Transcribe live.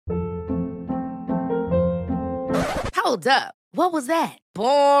Hold up. What was that?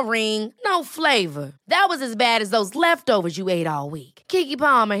 Boring. No flavor. That was as bad as those leftovers you ate all week. Keke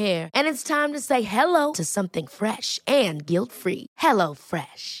Palmer here, and it's time to say hello to something fresh and guilt-free. Hello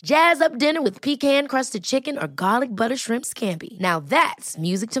Fresh. Jazz up dinner with pecan-crusted chicken or garlic butter shrimp scampi. Now that's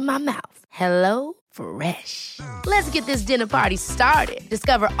music to my mouth. Hello Fresh. Let's get this dinner party started.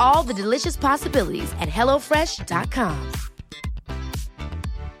 Discover all the delicious possibilities at hellofresh.com.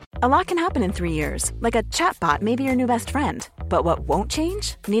 A lot can happen in 3 years, like a chatbot may be your new best friend. But what won't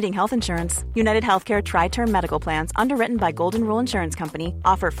change? Needing health insurance. United Healthcare Tri-Term Medical Plans, underwritten by Golden Rule Insurance Company,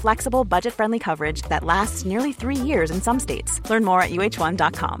 offer flexible, budget-friendly coverage that lasts nearly 3 years in some states. Learn more at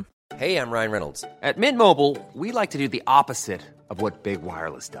uh1.com. Hey, I'm Ryan Reynolds. At Mint Mobile, we like to do the opposite of what Big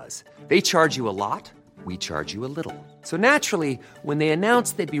Wireless does. They charge you a lot, we charge you a little. So naturally, when they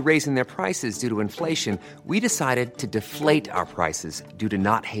announced they'd be raising their prices due to inflation, we decided to deflate our prices due to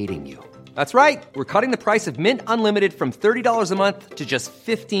not hating you. That's right. We're cutting the price of Mint Unlimited from $30 a month to just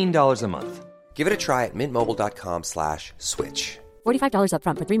 $15 a month. Give it a try at mintmobile.com/switch. $45 up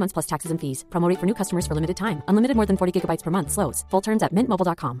front for 3 months plus taxes and fees. Promo rate for new customers for limited time. Unlimited more than 40 gigabytes per month. Slows full terms at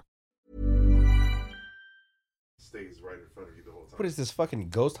mintmobile.com. Stays right in front of you the whole time. What is this, fucking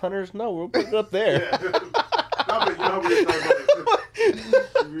Ghost Hunters? No, we'll put it up there. Yeah. No, but you know how we were talking about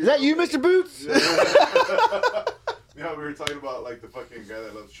Is that you, Mr. Boots? Yeah. You know how we were talking about like the fucking guy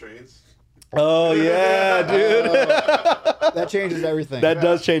that loves trains? Oh, yeah, dude. That changes everything. That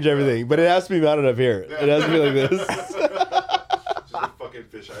does change everything, but it has to be mounted up here. It has to be like this. Just like fucking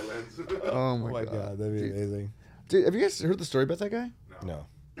fish islands. Oh my god, that'd be amazing. Dude, have you guys heard the story about that guy? No.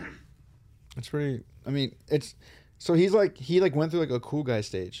 It's pretty. I mean, it's so he went through like a cool guy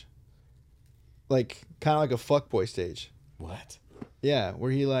stage, like kind of like a fuckboy stage. What? Yeah,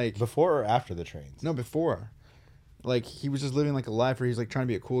 where he like Before or after the trains? no before, like he was just living like a life where he's like trying to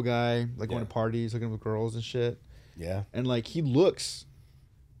be a cool guy, like going Yeah. to parties, hooking up with girls and shit. Yeah. And like he like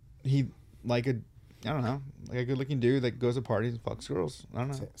a I don't know, like a good looking dude that goes to parties and fucks girls. I don't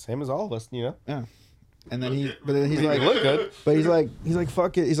know. Same as all of us, you know? Yeah. And then then he's like, look good. But he's like,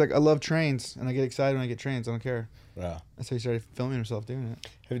 fuck it. He's like, I love trains, and I get excited when I get trains. I don't care. Yeah. That's how he started filming himself doing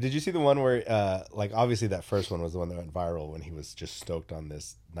it. Did you see the one where, like, obviously that first one was the one that went viral when he was just stoked on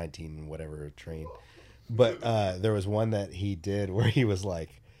this 19 whatever train. But there was one that he did where he was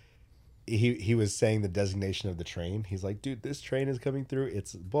like, he was saying the designation of the train. He's like, dude, this train is coming through.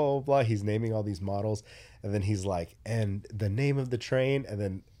 It's blah, blah, blah. He's naming all these models. And then he's like, and the name of the train. And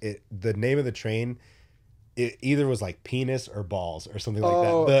then the name of the train, it either was like penis or balls or something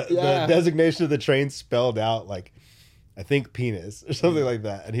like that. The designation of the train spelled out like, I think penis or something like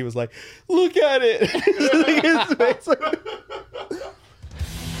that. And he was like, look at it.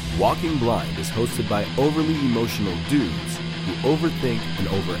 Walking Blind is hosted by overly emotional dudes who overthink and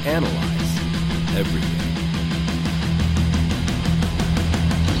overanalyze everything.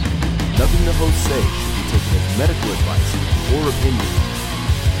 Nothing the hosts say should be taken as medical advice or opinion.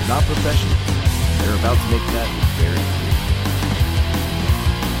 They're not professionals. They're about to make that very clear.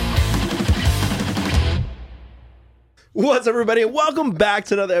 What's up, everybody, and welcome back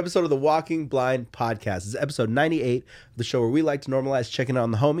to another episode of the Walking Blind Podcast. This is episode 98 of the show where we like to normalize checking on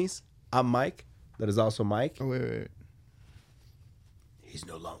the homies. I'm Mike. That is also Mike. Oh, wait. He's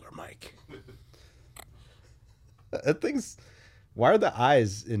no longer Mike. That thing's... Why are the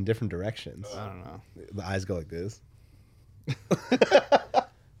eyes in different directions? I don't know. The eyes go like this.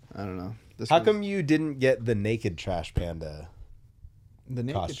 I don't know. How come you didn't get the naked trash panda? The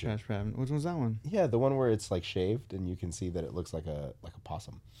naked costume? trash pan? Which one's that one? Yeah, the one where it's like shaved and you can see that it looks like a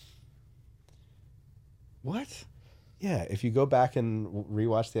possum. What? Yeah, if you go back and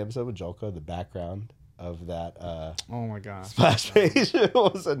rewatch the episode with Jolka, the background of that Oh my god. splash page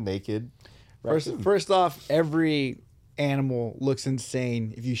was a naked. First off, every animal looks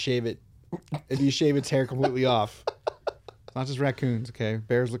insane if you shave it. If you shave its hair completely off. It's not just raccoons, okay?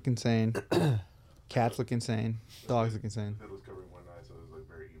 Bears look insane. Cats look insane. Dogs look insane. Head was covering one eye, so it was like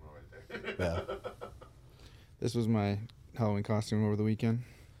very emo right there. Yeah. This was my Halloween costume over the weekend.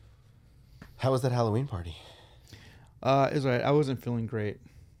 How was that Halloween party? It was alright. I wasn't feeling great.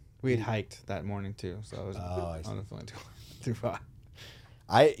 We had hiked that morning too, so I wasn't feeling too hot.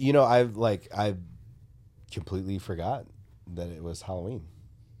 I completely forgot that it was Halloween.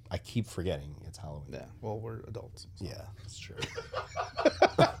 I keep forgetting it's Halloween. Yeah, well, we're adults. So. Yeah, that's true.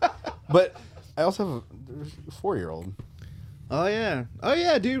 But I also have a 4-year-old. Oh yeah,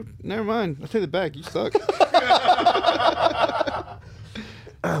 dude. Never mind. I take it back. You suck.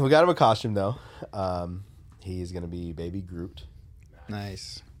 We got him a costume though. He's gonna be Baby Groot.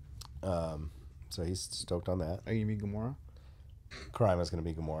 Nice. So he's stoked on that. Are you gonna be Gamora? Karaima's gonna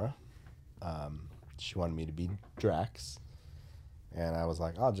be Gamora. she wanted me to be Drax, and I was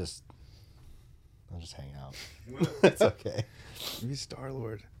like, I'll just hang out. It's okay. Maybe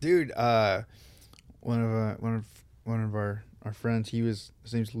Star-Lord, dude. One of our friends. His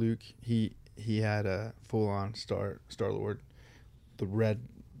name's Luke. He had a full on Star-Lord, the red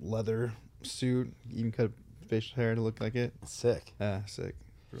leather suit. Even cut facial hair to look like it. Sick. Yeah, sick.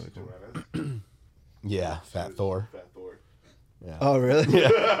 Really cool. Yeah, Fat Thor. Fat Thor. Yeah. Oh, really?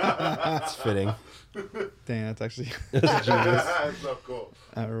 Yeah. It's fitting. Dang, that's actually It's genius. That's so cool.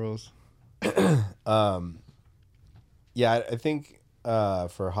 that rules. Yeah, I think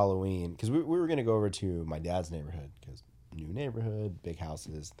for Halloween, because we were gonna go over to my dad's neighborhood, because new neighborhood, big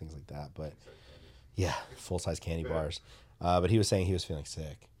houses, things like that. But yeah, full size candy bars. But he was saying he was feeling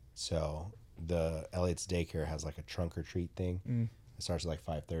sick, so the Elliot's daycare has like a trunk or treat thing. It starts at like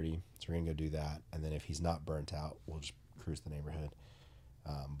 5:30, so we're gonna go do that. And then if he's not burnt out, we'll just cruise the neighborhood.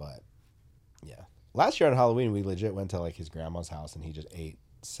 But yeah, last year on Halloween, we legit went to like his grandma's house, and he just ate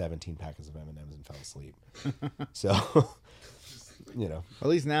 17 packets of M&Ms and fell asleep. So, you know, At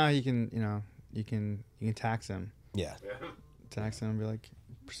least now you can tax him. yeah. Tax him and be like,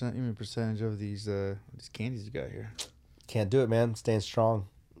 give me a percentage of these candies you got here. Can't do it, man. Staying strong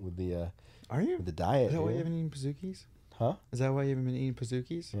with the Are you? with the diet. Is that why dude. you haven't eaten Pazookies? Huh? Is that why you haven't been eating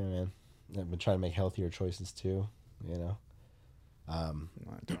Pazookies? Yeah, man. I've been trying to make healthier choices too. You know. No,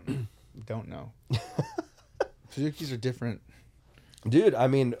 I don't know. Don't know. Pazookies are different. Dude, I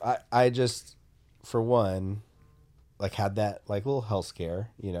mean, I just, for one, like had that like little health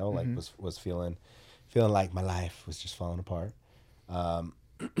scare, you know, like was feeling like my life was just falling apart.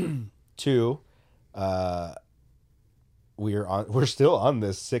 2, we're still on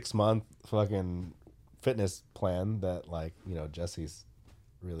this 6-month fucking fitness plan that, like, you know, Jesse's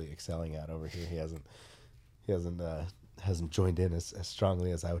really excelling at over here. He hasn't joined in as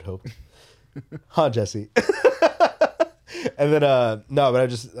strongly as I would hope. Huh, Jesse? And then no, but I've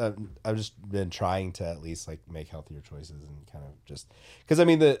just been trying to at least like make healthier choices and kind of just, because I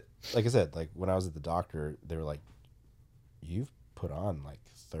mean, like I said, like when I was at the doctor, they were like, you've put on like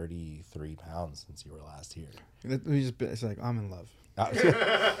 33 pounds since you were last here. It's like, I'm in love.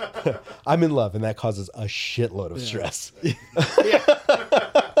 I'm in love, and that causes a shitload of stress.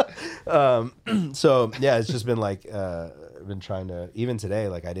 So yeah, it's just been like I've been trying to, even today,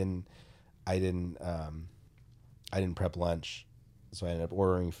 like I didn't prep lunch, so I ended up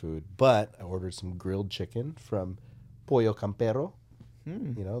ordering food. But I ordered some grilled chicken from Pollo Campero,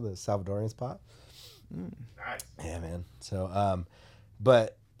 you know, the Salvadorian spot. Nice. Yeah, man. So,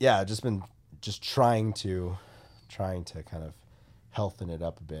 but yeah, just been trying to kind of healthen it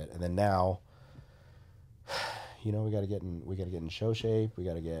up a bit, and then now, you know, we got to get in show shape. We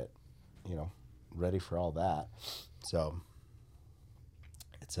got to get, you know, ready for all that. So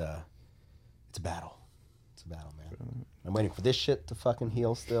it's a battle. It's a battle, man. I'm waiting for this shit to fucking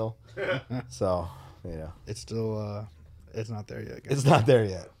heal still. So, you know, It's still, it's not there yet, guys. it's not there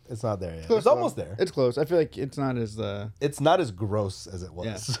yet. It's not there yet. Close It's almost though. there. It's close. I feel like it's not as, It's not as gross as it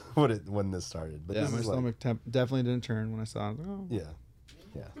was Yeah. when this started. But yeah, this my is like, stomach definitely didn't turn when I saw it. Oh, yeah.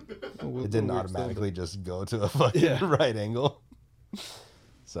 oh, It didn't automatically just go to a fucking right angle.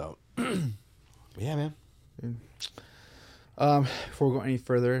 So, yeah, man. Before we go any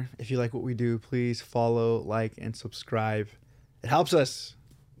further, if you like what we do, please follow, like, and subscribe. It helps us.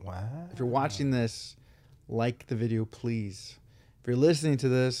 Wow. If you're watching this, like the video, please. If you're listening to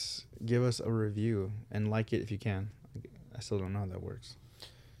this, give us a review and like it if you can. I still don't know how that works.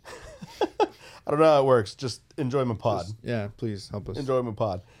 I don't know how it works. Just enjoy my pod. Yeah, please help us. Enjoy my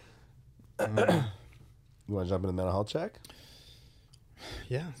pod. You want to jump into the mental health check?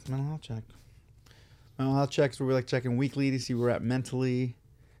 Yeah, it's mental health check. Mental health checks where we like checking weekly to see where we're at mentally.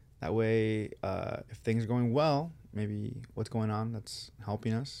 That way, if things are going well, maybe what's going on that's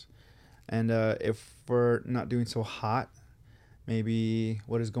helping us. And if we're not doing so hot, maybe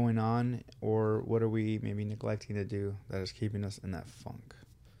what is going on or what are we maybe neglecting to do that is keeping us in that funk.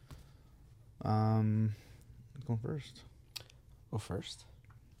 Who's going first? Go first.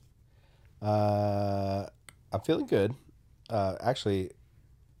 I'm feeling good. Actually,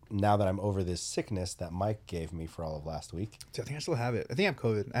 now that I'm over this sickness that Mike gave me for all of last week. See, I think I still have it. I think I have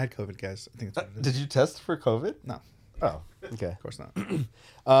COVID. I had COVID, guys. I think that's what it is. Did you test for COVID? No, Oh, okay. of course not.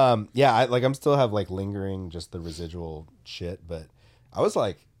 Yeah, I'm still have like lingering just the residual shit, but I was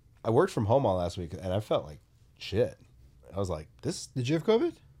like, I worked from home all last week and I felt like shit. I was like, this, Did you have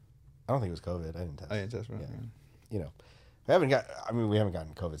COVID? I don't think it was COVID. I didn't test. I didn't test for it. Yeah. You know, we haven't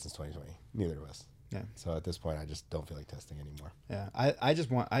gotten COVID since 2020. Neither of us. Yeah. So at this point, I just don't feel like testing anymore. Yeah.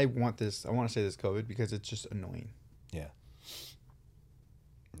 I want this. I want to say this COVID because it's just annoying. Yeah.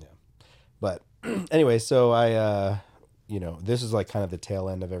 Yeah. But Anyway, so I, this is like kind of the tail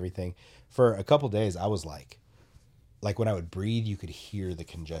end of everything. For a couple days, I was like when I would breathe, you could hear the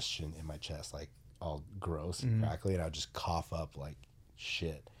congestion in my chest, like all gross and crackly, and I would just cough up like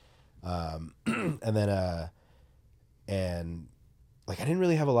shit. And then, and like I didn't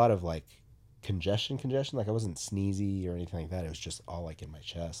really have a lot of like congestion. Like I wasn't sneezy or anything like that. It was just all like in my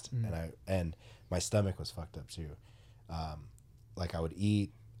chest, and my stomach was fucked up too. Like I would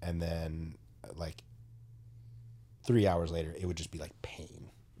eat, and then like 3 hours later, it would just be like pain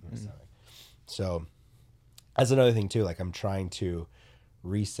in my stomach. So that's another thing too. Like I'm trying to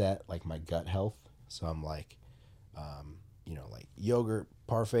reset like my gut health. So I'm like, like yogurt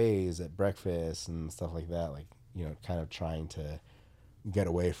parfaits at breakfast and stuff like that. Like, kind of trying to get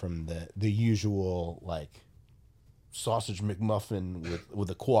away from the usual like sausage McMuffin with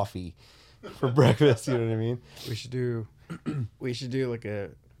a coffee for breakfast. You know what I mean? We should do like a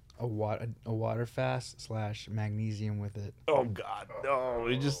water fast / magnesium with it. Oh God, no!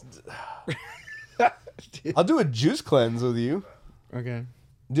 We just. I'll do a juice cleanse with you. Okay.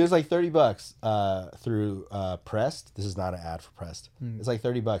 Dude, it's like $30 through Pressed. This is not an ad for Pressed. It's like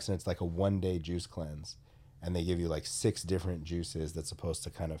 $30 and it's like a 1-day juice cleanse. And they give you like 6 different juices that's supposed to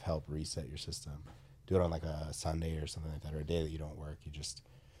kind of help reset your system. Do it on like a Sunday or something like that, or a day that you don't work. I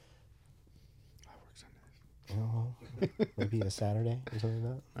work Sundays. Maybe a Saturday or something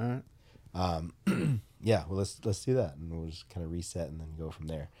like that. All right. Yeah, well, let's do that, and we'll just kind of reset and then go from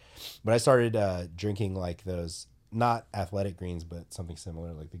there. But I started drinking like those, not athletic greens, but something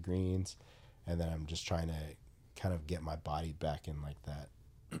similar, like the greens, and then I'm just trying to kind of get my body back in like that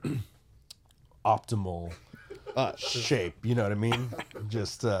optimal shape. You know what I mean?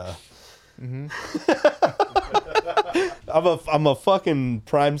 Just I'm a fucking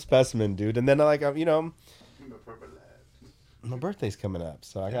prime specimen, dude. And then like my birthday's coming up,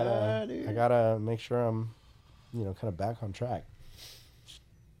 so I gotta make sure I'm, kind of back on track.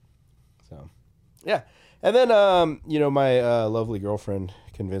 So, yeah. And then, my lovely girlfriend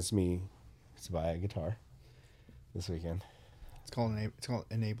convinced me to buy a guitar this weekend. It's called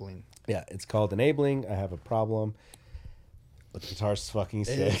enabling. Yeah, it's called enabling. I have a problem, but the guitar's fucking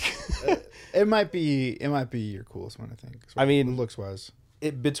sick. It might be your coolest one, I think. I mean, looks wise.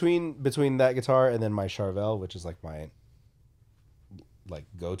 Between that guitar and then my Charvel, which is like my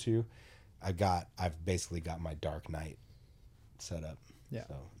go-to, I've basically got my Dark Knight set up. Yeah.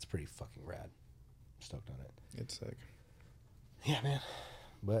 So it's pretty fucking rad. Stoked on it. It's sick. Yeah, man.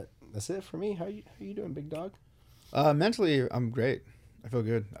 But that's it for me. How you doing, big dog? Mentally, I'm great. I feel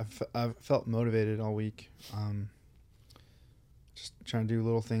good. I've felt motivated all week. Just trying to do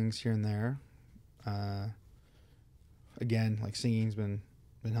little things here and there. Again, like singing's been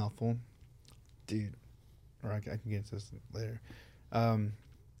helpful, dude. Or I can get into this later.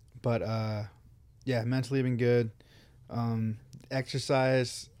 But yeah, mentally I've been good.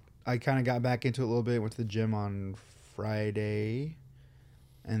 Exercise, I kind of got back into it a little bit. Went to the gym on Friday,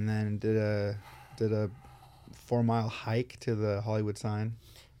 and then did a 4-mile hike to the Hollywood sign.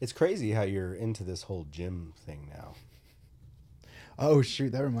 It's crazy how you're into this whole gym thing now. Oh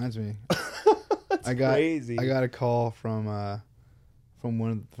shoot, that reminds me. Crazy. I got a call from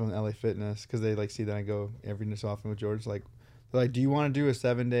LA Fitness because they like see that I go every so often with George. They're like, do you want to do a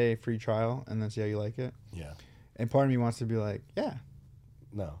 7-day free trial and then see how you like it? Yeah. And part of me wants to be like, yeah.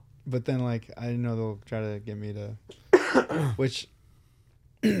 No. But then like I know they'll try to get me to, which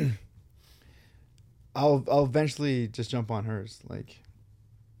I'll eventually just jump on hers, like,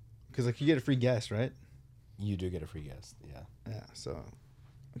 because like you get a free guest, right? You do get a free guest, yeah. Yeah. So.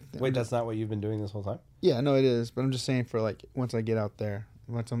 Wait, that's not what you've been doing this whole time? Yeah, no, it is. But I'm just saying, for like once I get out there,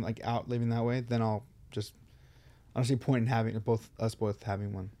 once I'm like out living that way, then I'll just honestly point in having both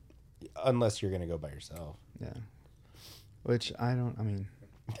having one. Unless you're gonna go by yourself. Yeah. Which I don't. I mean,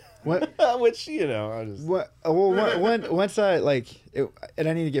 what? Which I just. What? Well, once I like it, and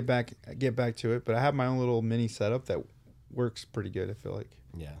I need to get back to it. But I have my own little mini setup that works pretty good. I feel like.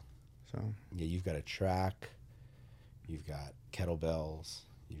 Yeah. So. Yeah, you've got a track. You've got kettlebells.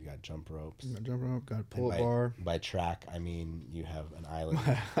 You've got jump ropes. Got a pull-up bar. By track, I mean you have an island.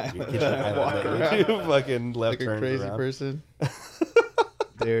 You fucking left like a crazy around. Person.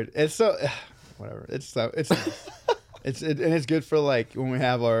 Dude, it's so whatever. It's nice. And it's good for like when we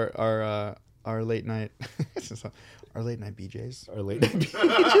have our late night our late night BJs. Our late night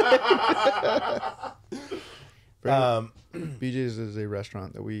BJs. BJ's is a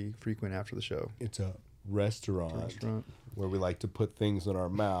restaurant that we frequent after the show. It's a restaurant where we like to put things in our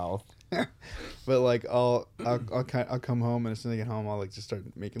mouth. But like I'll come home, and as soon as I get home, I'll like just start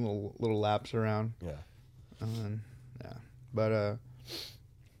making little laps around. Yeah. And then, yeah. But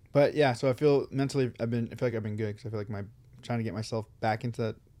But yeah, so I feel mentally, I feel like I've been good because I feel like trying to get myself back into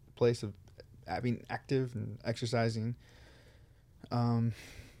that place of being active and exercising. And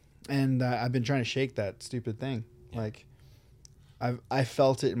I've been trying to shake that stupid thing. Yeah. Like, I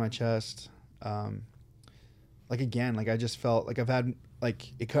felt it in my chest. Like again, like I just felt like I've had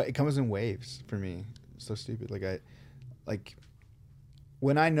like it comes in waves for me. It's so stupid. Like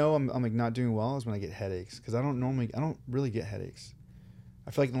when I know I'm like not doing well is when I get headaches because I don't really get headaches.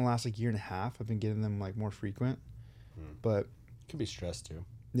 I feel like in the last like year and a half I've been getting them like more frequent, but could be stress too.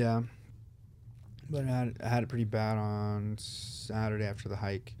 Yeah, but I had it pretty bad on Saturday after the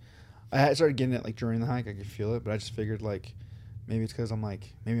hike. I started getting it like during the hike. I could feel it, but I just figured like maybe it's because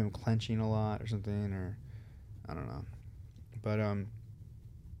maybe I'm clenching a lot or something, or I don't know. But other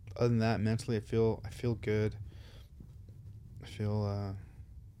than that, mentally I feel good. I feel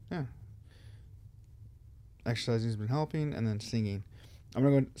yeah. Exercising has been helping, and then singing. I'm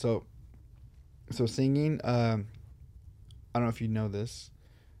gonna go. So singing. I don't know if you know this,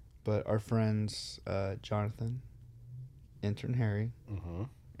 but our friends Jonathan, intern Harry,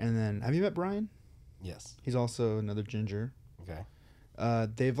 and then have you met Brian? Yes. He's also another ginger. Okay.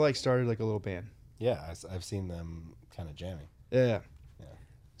 They've like started like a little band. Yeah, I've seen them kind of jamming. Yeah.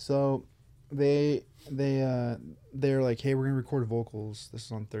 So they're like, hey, we're gonna record vocals. This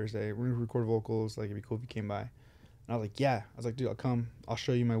is on Thursday. We're gonna record vocals. Like, it'd be cool if you came by. And I was like, yeah. I was like, dude, I'll come. I'll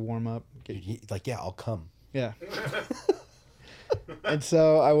show you my warm up. Like, yeah, I'll come. Yeah. And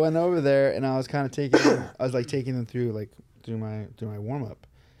so I went over there and I was kind of taking them through my warm up,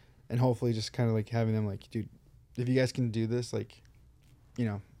 and hopefully just kind of like having them like, dude, if you guys can do this, like, you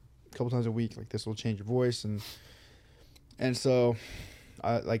know, a couple times a week, like this will change your voice. And so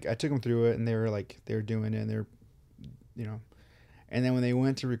I took them through it, and they were doing it, and they're, you know, and then when they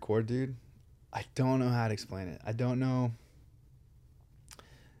went to record, dude, I don't know how to explain it. I don't know.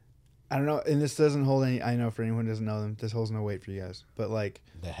 And this doesn't hold any, I know for anyone who doesn't know them, this holds no weight for you guys, but like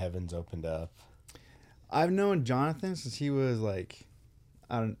the heavens opened up. I've known Jonathan since he was like,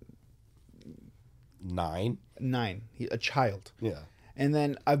 nine, a child. Yeah. And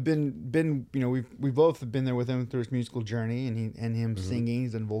then I've been you know, we've both been there with him through his musical journey, and him singing.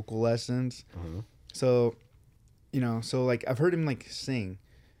 He's done vocal lessons. So, you know, like I've heard him like sing.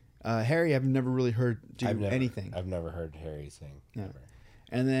 Harry, I've never really heard anything. I've never heard Harry sing. Yeah. Never.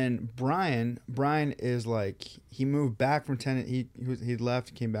 And then Brian is like, he moved back from Tennessee. He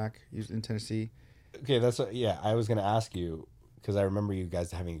left, came back. He was in Tennessee. Okay, I was gonna ask you because I remember you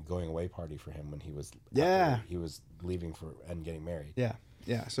guys having a going away party for him when he was he was leaving and getting married. Yeah.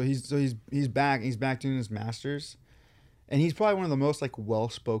 So he's back. He's back doing his masters, and he's probably one of the most like well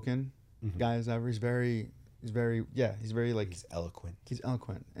spoken guys ever. He's very like, he's eloquent. He's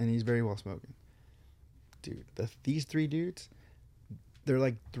eloquent, and he's very well spoken. Dude, these three dudes, they're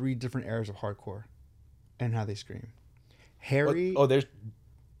like three different eras of hardcore, and how they scream. Harry,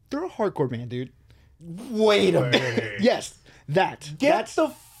 they're a hardcore band, dude. Wait a minute. Yes, that's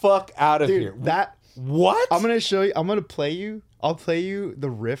the fuck out of dude, here. What? I'm gonna show you. I'll play you the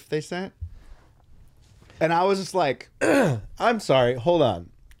riff they sent, and I was just like, I'm sorry. Hold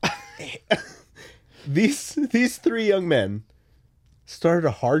on. These three young men started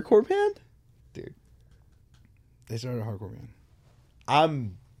a hardcore band? Dude. They started a hardcore band.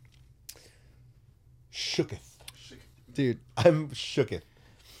 I'm shooketh. Dude. I'm shooketh.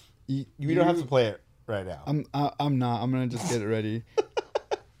 You don't have to play it right now. I'm not. I'm gonna just get it ready.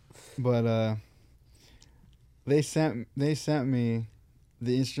 But they sent me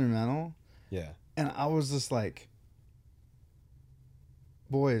the instrumental. Yeah. And I was just like,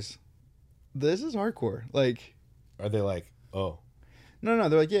 boys, this is hardcore. Like, are they like, oh? No.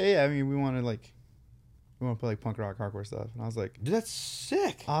 They're like, yeah. I mean, we want to play like punk rock, hardcore stuff. And I was like, dude, that's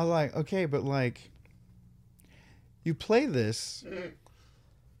sick. I was like, okay, but like, you play this,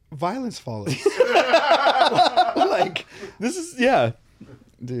 violence follows. Like, this is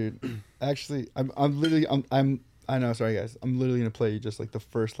dude. Actually, I know. Sorry, guys. I'm literally gonna play you just like the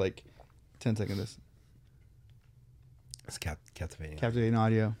first like 10 seconds of this. It's captivating. Captivating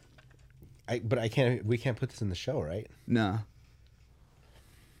audio. But I can't. We can't put this in the show, right? No.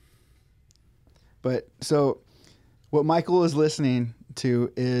 But so, what Michael is listening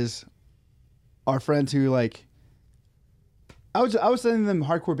to is our friends who like. I was sending them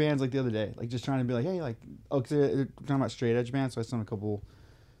hardcore bands like the other day, like just trying to be like, hey, like, oh, because they're talking about straight edge bands, so I sent a couple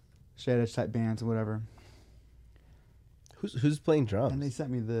straight edge type bands and whatever. Who's playing drums? And they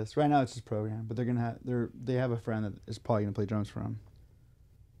sent me this. Right now it's just program, but they have a friend that is probably gonna play drums for them.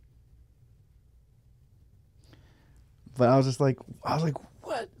 But I was like,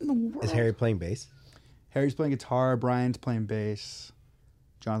 what in the world? Is Harry playing bass? Harry's playing guitar. Brian's playing bass.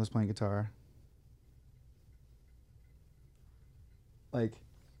 Jonathan's playing guitar. Like,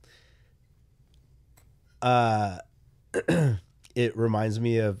 it reminds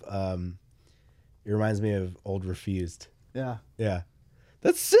me of Old Refused. yeah. Yeah,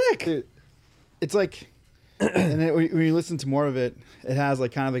 that's sick. Dude, it's like, and then when you listen to more of it, it has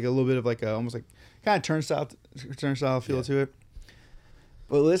like kind of like a little bit of like a almost like kind of turnstile feel to it.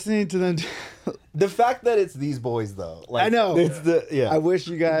 But listening to them, The fact that it's these boys though, like, I know. it's I wish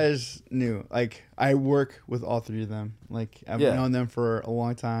you guys knew. Like, I work with all three of them. Like, I've known them for a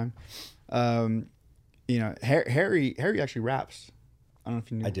long time. You know, Harry actually raps. I don't know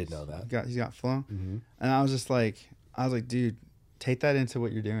if you knew. I did know that. He's got flow. Mm-hmm. And I was like, dude, take that into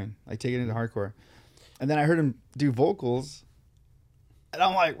what you're doing. Like, take it into hardcore. And then I heard him do vocals, and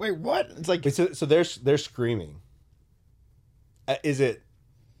I'm like, wait, what? It's like, Wait, so they're screaming. Is it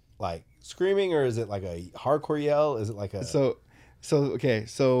like screaming, or is it like a hardcore yell? Is it like a so okay,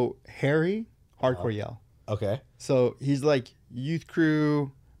 so Harry, hardcore yell. okay, So he's like Youth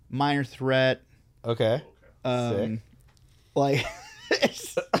Crew, Minor Threat, okay, sick. like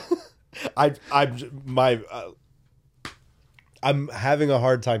I'm having a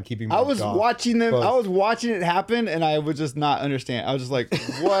hard time keeping. My I was jaw watching them. closed. I was watching it happen, and I would just not understand. I was just like,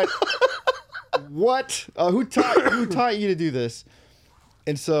 "What? What? Who taught you to do this?"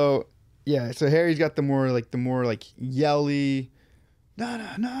 And so, yeah. So Harry's got the more yelly,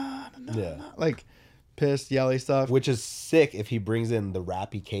 Yeah. like pissed yelly stuff. Which is sick if he brings in the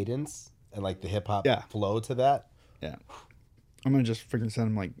rappy cadence and like the hip hop flow to that. Yeah. I'm gonna just freaking send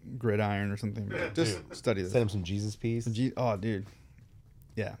him like Gridiron or something. Just study this. Send him some Jesus piece. Oh, dude.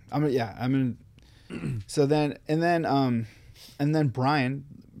 Yeah. I'm gonna. So then, and then Brian,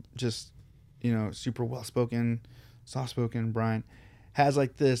 just, you know, super well spoken, soft spoken. Brian has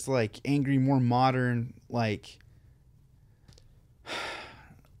like this like angry, more modern, like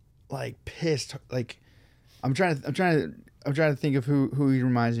pissed. Like, I'm trying to think of who he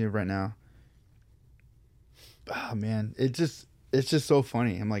reminds me of right now. Oh man, it's just so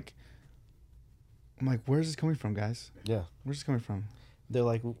funny. I'm like, where's this coming from, guys? Yeah. Where's this coming from? They're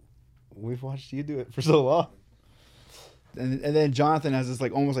like, we've watched you do it for so long. And then Jonathan has this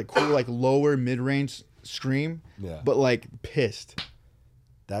like almost like cool like lower mid range scream. Yeah. But like pissed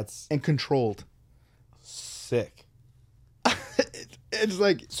That's and controlled. sick. It's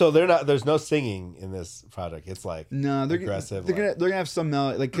like, So they're not. There's no singing in this project. It's like no, they're aggressive. They're gonna have some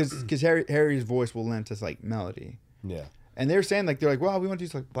melody, like because Harry's voice will lend to like melody. Yeah. And they're saying like, they're like, well, we want to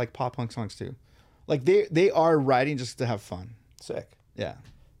do like pop punk songs too. Like they are writing just to have fun. Sick. Yeah.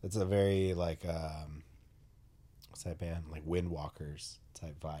 It's a very like what's that band, like Windwalkers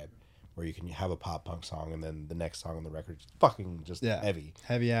type vibe, where you can have a pop punk song and then the next song on the record is fucking just heavy.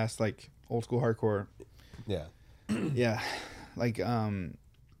 Heavy ass, like old school hardcore. Yeah. Yeah. Like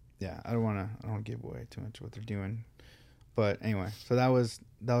yeah, I don't want to give away too much what they're doing. But anyway, so that was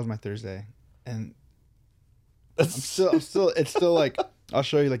my Thursday. And I'm still it's still like, I'll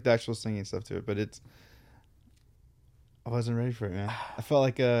show you like the actual singing stuff to it, but I wasn't ready for it, man. I felt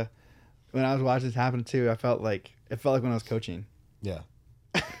like when I was watching this happen too, it felt like when I was coaching. Yeah.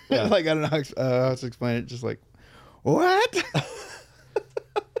 Like, I don't know how to explain it. Just like, what?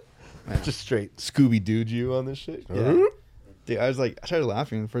 Just straight Scooby Dooed you on this shit. Yeah. Dude, I started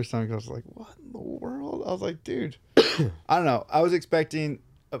laughing the first time because I was like, what in the world? I was like, dude, I don't know. I was expecting,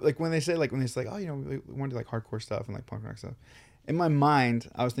 like when they say, oh, you know, we want to do like hardcore stuff and like punk rock stuff. In my mind,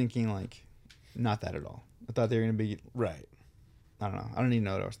 I was thinking like, not that at all. I thought they were going to be, Right. I don't know. I don't even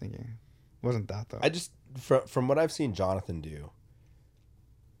know what I was thinking. It wasn't that though. I just from what I've seen Jonathan do,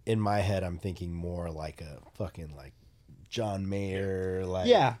 in my head I'm thinking more like a fucking like John Mayer, like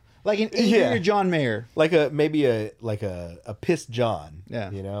yeah. Like an angrier John Mayer. like a pissed John, Yeah.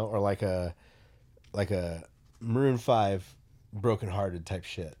 you know, or like a Maroon 5 brokenhearted type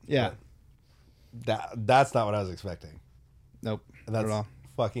shit. Yeah. But that's not what I was expecting. Nope. And Not that's at all.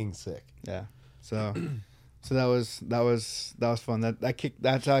 fucking sick. Yeah. So that was fun.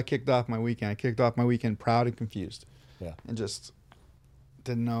 That's how I kicked off my weekend. I kicked off my weekend proud and confused. Yeah. And just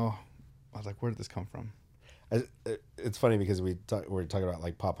didn't know. I was like, where did this come from? It's funny because we're talking about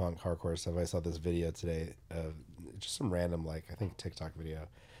like pop punk hardcore stuff. I saw this video today of just some random, like, I think TikTok video.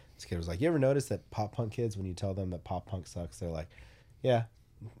 This kid was like, you ever notice that pop punk kids, when you tell them that pop punk sucks, they're like, yeah,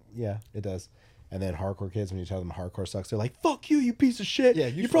 it does. And then hardcore kids, when you tell them hardcore sucks, they're like, fuck you, you piece of shit. Yeah,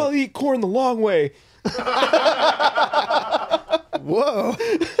 you probably eat corn the long way. Whoa.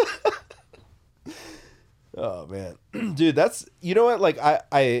 Oh man. Dude, that's, you know what? Like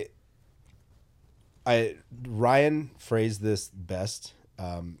Ryan phrased this best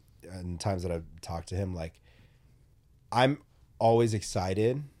in times that I've talked to him. Like, I'm always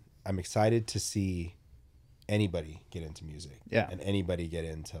excited. I'm excited to see anybody get into music. Yeah. And anybody get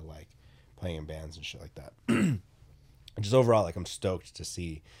into like playing in bands and shit like that. And just overall, like I'm stoked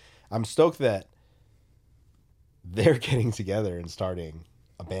that they're getting together and starting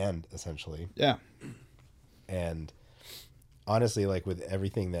a band essentially. Yeah. And honestly, like with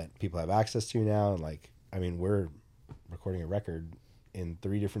everything that people have access to now, and like, I mean, we're recording a record in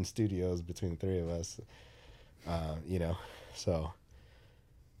 3 different studios between the 3 of us, you know, so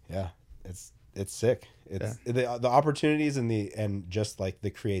yeah, it's sick. It's the opportunities and just like the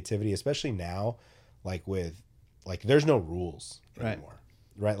creativity, especially now, like with like, there's no rules anymore.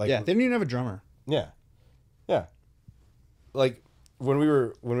 Right. Like, yeah. They don't even have a drummer. Yeah. Yeah. Like when we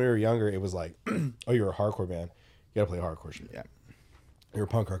were younger, it was like, oh, you're a hardcore band, you gotta play hardcore shit. Yeah. You're a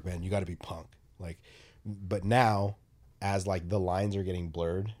punk rock band, you gotta be punk. Like, but now, as like the lines are getting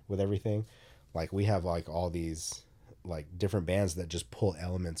blurred with everything, like we have like all these like different bands that just pull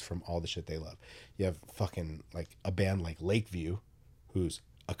elements from all the shit they love. You have fucking like a band like Lakeview, who's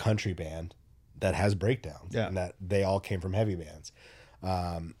a country band that has breakdowns, and that they all came from heavy bands.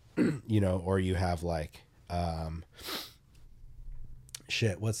 You know, or you have like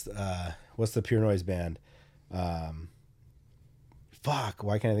what's the Pure Noise band? Fuck,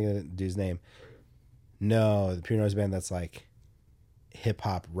 why can't I think of the dude's name? No, the Pure Noise band that's like hip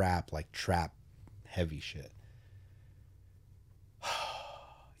hop rap, like trap heavy shit.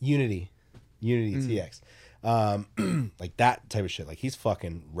 Unity TX. Like that type of shit. Like he's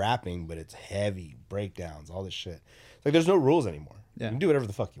fucking rapping, but it's heavy breakdowns, all this shit. Like there's no rules anymore. Yeah. You can do whatever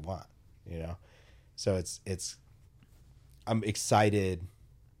the fuck you want, you know? So it's I'm excited.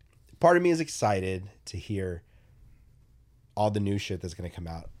 Part of me is excited to hear all the new shit that's going to come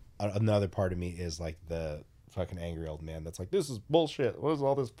out. Another part of me is like the fucking angry old man that's like, this is bullshit. What is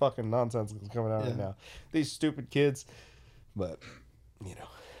all this fucking nonsense that's coming out right now? These stupid kids. But, you know.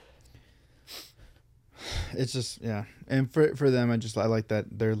 It's just, yeah. And for them, I like that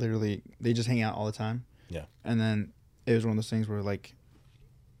they just hang out all the time. Yeah. And then it was one of those things where like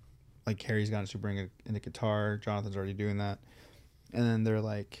Harry's gotten super into guitar. Jonathan's already doing that. And then they're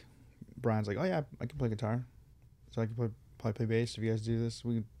like, Brian's like, oh yeah, I can play guitar. So I can probably play bass if you guys do this.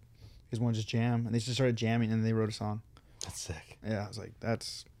 You guys want to just jam? And they just started jamming and they wrote a song. That's sick. Yeah, I was like,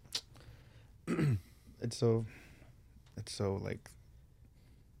 that's it's so like,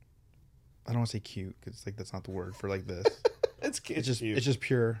 I don't want to say cute because like that's not the word for like this. It's cute. It's just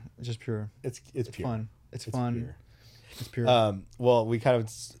pure. It's just pure. It's pure. Fun. It's fun. Pure. It's pure. Well, we kind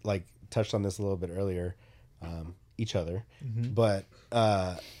of like touched on this a little bit earlier, each other, but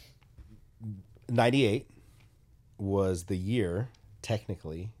 98 was the year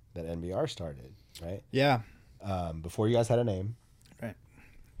technically that NBR started, right? Yeah. Before you guys had a name. Right.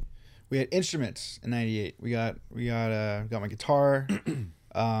 We had instruments in '98. We got my guitar.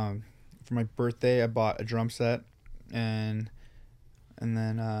 For my birthday, I bought a drum set, and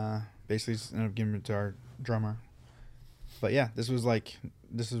then basically just ended up giving it to our drummer. But yeah, this was when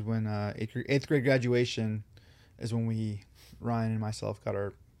eighth grade graduation is when Ryan and myself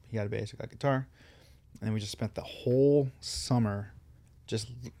he got a bass, I got a guitar, and then we just spent the whole summer just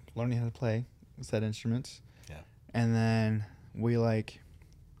learning how to play said instruments. Yeah. And then we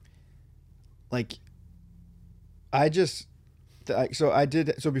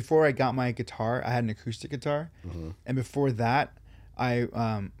so before I got my guitar, I had an acoustic guitar, and before that, our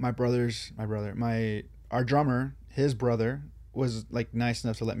drummer, his brother was like nice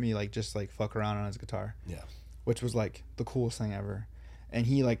enough to let me like just like fuck around on his guitar. Yeah. Which was like the coolest thing ever. And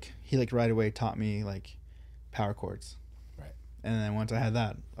he right away taught me like power chords. Right. And then once I had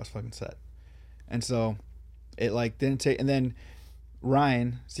that, I was fucking set. And so it like didn't take, and then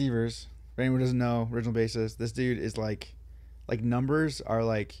Ryan Sievers, for anyone who doesn't know, original bassist, this dude is like numbers are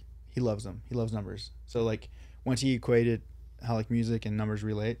like, he loves them. He loves numbers. So like once he equated how like music and numbers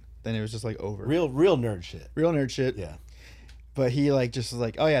relate, then it was just like over. Real nerd shit. Real nerd shit. Yeah. But he like just was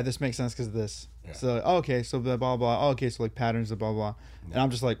like, oh yeah, this makes sense because of this. Yeah. So okay, so blah blah blah. Oh, okay, so like patterns of blah blah. Yeah. And I'm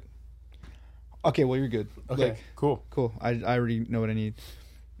just like, okay, well you're good. Okay, like, cool. I already know what I need,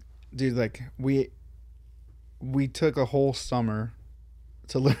 dude. Like we took a whole summer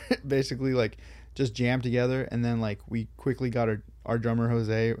to learn, basically like just jam together, and then like we quickly got our drummer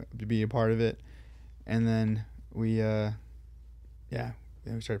Jose to be a part of it, and then we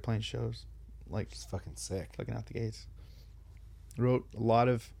started playing shows, like it's fucking sick, fucking out the gates. Wrote a lot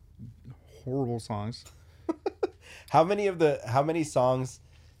of horrible songs. How many songs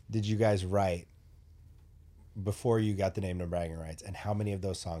did you guys write before you got the name No Bragging Rights, and how many of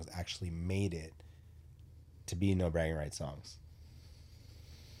those songs actually made it to be No Bragging Rights songs?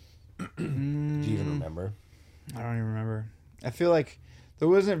 Do you even remember? I don't even remember. I feel like there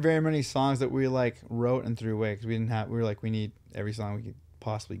wasn't very many songs that we like wrote and threw away because we were like, we need every song we could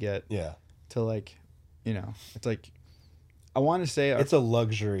possibly get. Yeah. To like, it's like, I want to say it's a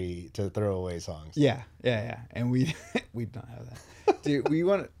luxury to throw away songs. Yeah, and we don't have that, dude. We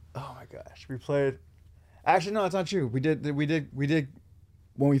want to. Oh my gosh, we played. Actually, no, it's not true. We did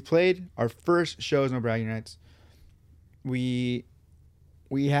when we played our first shows, No Bragging Rights. We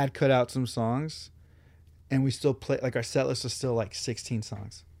had cut out some songs, and we still play like our set list was still like 16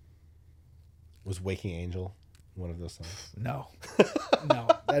 songs. Was Waking Angel one of those songs? No, no,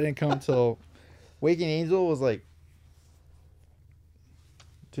 that didn't come until Waking Angel was like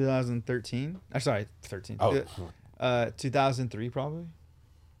 2013. I'm sorry, 13. Oh, 2003 probably.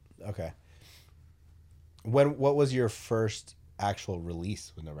 Okay. What was your first actual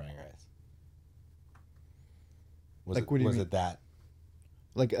release with No Bragging Rights? Was Like, what do you mean? it that?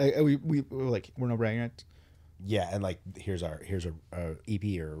 Like we were like, we're No Bragging Rights. Yeah, and like here's a EP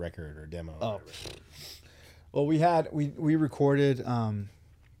or a record or demo. Or whatever. Well, we recorded a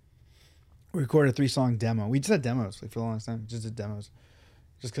 3-song demo. We just had demos like for the longest time. Just did demos,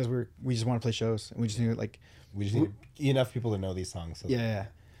 just because we just want to play shows and we just knew like we just need enough people to know these songs. So yeah.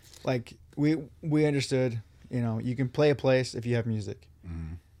 Like we understood, you can play a place if you have music,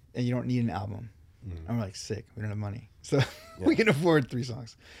 and you don't need an album. And we're like, sick. We don't have money, so we can afford 3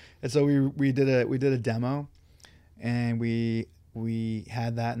 songs. And so we did a demo, and we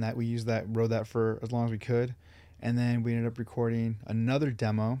had that and that we used that, wrote that for as long as we could, and then we ended up recording another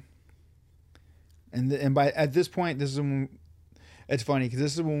demo. And by at this point, this is when it's funny because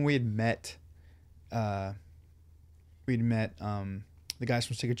this is when we had met. The guys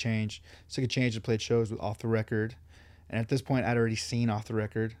from Sick of Change. Sick of Change had played shows with Off the Record. And at this point, I'd already seen Off the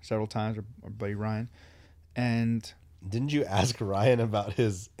Record several times, our buddy Ryan. And didn't you ask Ryan about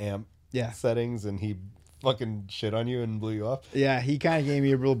his amp Yeah. settings and he fucking shit on you and blew you off? Yeah, he kind of gave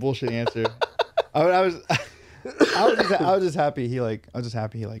me a real bullshit answer. I was just happy he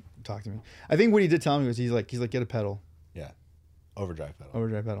talked to me. I think what he did tell me was he's like get a pedal. Yeah. Overdrive pedal.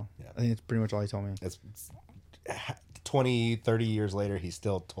 Overdrive pedal. Yeah. I think that's pretty much all he told me. It's 20, 30 years later, he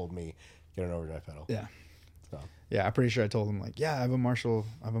still told me get an overdrive pedal. Yeah. So Yeah, I'm pretty sure I told him like, yeah, I have a Marshall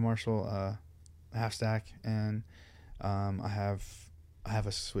half stack, and I have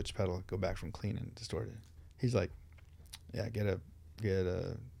a switch pedal, go back from clean and distorted. He's like, yeah, get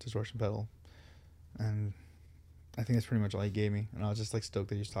a distortion pedal, and I think that's pretty much all he gave me, and I was just like stoked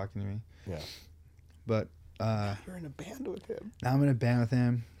that he was talking to me. yeah. But You're in a band with him. now I'm in a band with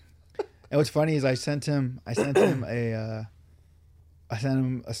him. And what's funny is I sent him a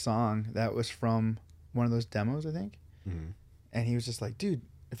song that was from one of those demos, I think. Mm-hmm. And he was just like, dude,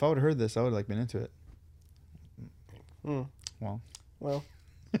 if I would have heard this, I would have like been into it. Well.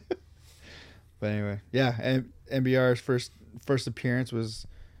 But anyway, yeah. And NBR's first appearance was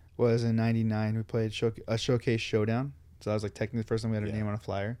in '99. We played a showcase showdown. So that was like technically the first time we had our name on a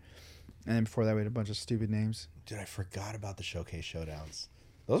flyer. And then before that, we had a bunch of stupid names. Dude, I forgot about the showcase showdowns.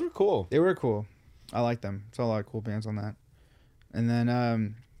 Those were cool. They were cool. I like them. Saw a lot of cool bands on that. And then,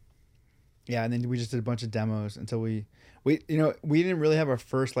 and then we just did a bunch of demos until we didn't really have our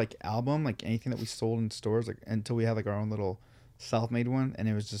first like album, like anything that we sold in stores, like until we had like our own little self-made one, and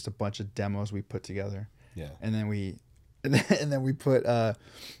it was just a bunch of demos we put together. Yeah. And then we put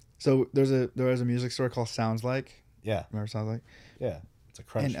so there was a music store called Sounds Like. Yeah. Remember Sounds Like? Yeah. It's a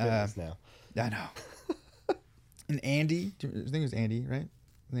Crunch Fitness now. Yeah, I know. And Andy, I think it was Andy, right?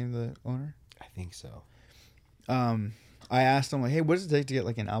 The name of the owner? I think so. I asked him like, hey, what does it take to get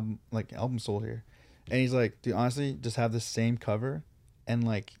like an album sold here? And he's like, dude, honestly, just have the same cover and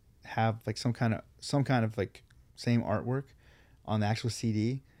like have like some kind of like same artwork on the actual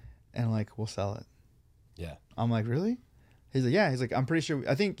CD, and like we'll sell it. Yeah. I'm like, really? He's like, yeah. He's like, I'm pretty sure.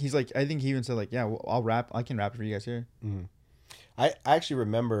 I think he even said like, yeah, well, I can rap it for you guys here. Mm-hmm. I actually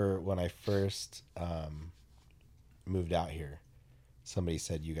remember when I first moved out here, somebody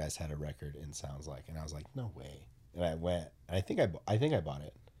said you guys had a record in Sounds Like, and I was like, no way. And I went, and I think I bought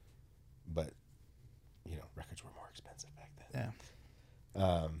it, but records were more expensive back then.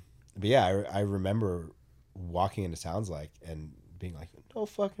 Yeah. But yeah, I remember walking into Sounds Like and being like, no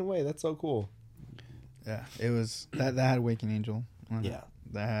fucking way, that's so cool. Yeah, it was that had Waking Angel on it. Yeah.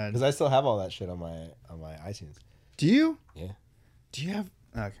 That had. Because I still have all that shit on my iTunes. Do you? Yeah. Do you have?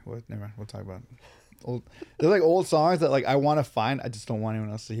 Okay, well, never mind. We'll talk about it. They're like old songs that like I want to find. I just don't want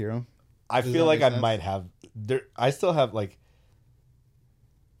anyone else to hear them. I feel like I might have. I still have like.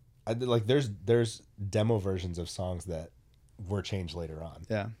 There's demo versions of songs that were changed later on.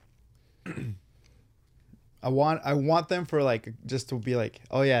 Yeah. I want them for like just to be like,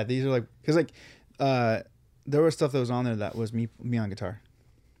 oh yeah, these are like, because like there was stuff that was on there that was me on guitar.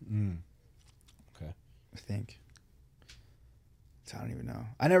 Okay. I think. So I don't even know.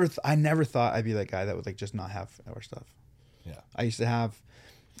 I never thought I'd be that guy that would like just not have our stuff. Yeah. I used to have.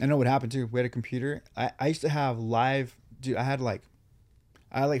 I know what happened too. We had a computer. I used to have live. Dude, I had like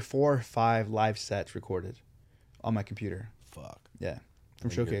 4 or 5 live sets recorded on my computer. Fuck. Yeah. From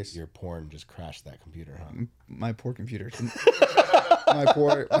And Showcase. Your porn just crashed that computer, huh? My poor computer. my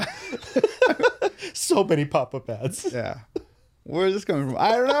poor. So many pop-up ads. Yeah. Where is this coming from?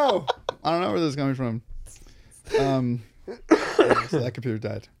 I don't know. I don't know where this is coming from. So that computer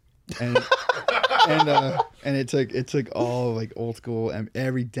died, and it took all like old school, and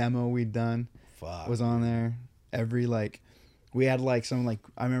every demo we'd done was on there. Every like, we had like some like,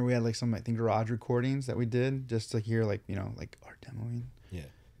 I remember we had like some, I think, garage recordings that we did just to hear like, you know, like our demoing. Yeah.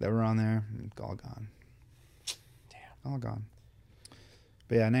 That were on there. All gone. Damn. All gone.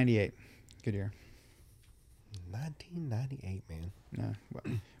 But yeah, 98. Good year. 1998, man. Yeah. But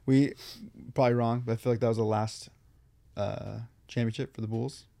we probably wrong, but I feel like that was the last championship for the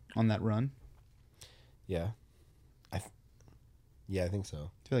Bulls on that run. Yeah. I think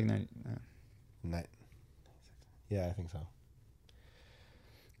so. I feel like 90. Yeah, I think so.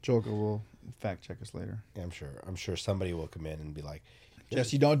 Joker will fact check us later. Yeah, I'm sure somebody will come in and be like,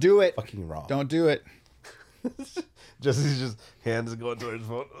 Jesse, don't do it. fucking wrong. Don't do it. Jesse's just hands going towards his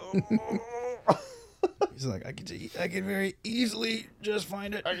phone. He's like, I can very easily just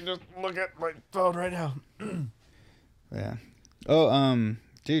find it. I can just look at my phone right now. Yeah. Oh,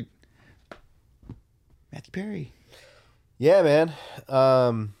 dude. Matthew Perry. Yeah, man.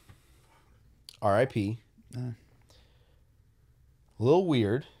 R.I.P. A little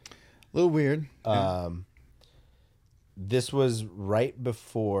weird. A little weird. This was right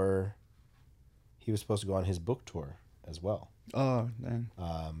before he was supposed to go on his book tour as well. Oh, man.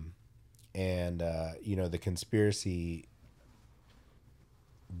 And you know, the conspiracy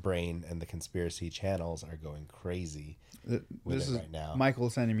brain and the conspiracy channels are going crazy with This it is right now. Michael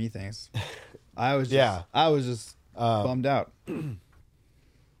sending me things. I was just bummed out.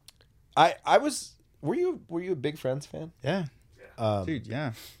 I was. Were you a big Friends fan? Yeah. Dude,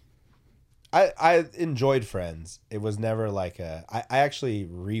 yeah. I enjoyed Friends. It was never like I actually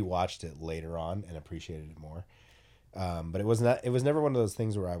rewatched it later on and appreciated it more. But it was never one of those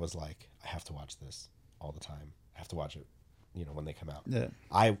things where I was like, I have to watch this all the time. I have to watch it, you know, when they come out. Yeah.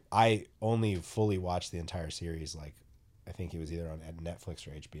 I only fully watched the entire series, like, I think it was either on Netflix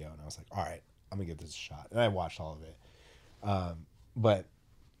or HBO, and I was like, all right, I'm gonna give this a shot. And I watched all of it. But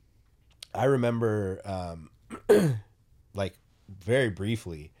I remember like very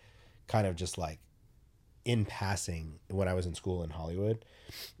briefly, kind of just like in passing when I was in school in Hollywood,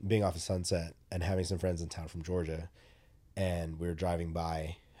 being off of Sunset and having some friends in town from Georgia, and we were driving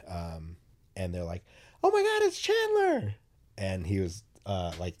by, and they're like, "Oh my God, it's Chandler!" And he was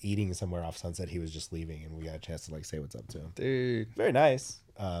like eating somewhere off Sunset. He was just leaving, and we got a chance to like say what's up to him. Dude, very nice,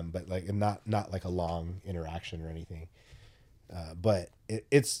 but like not like a long interaction or anything. But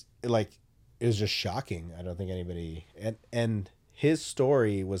it's like it was just shocking. I don't think anybody and his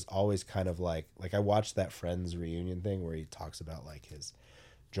story was always kind of like I watched that Friends reunion thing where he talks about like his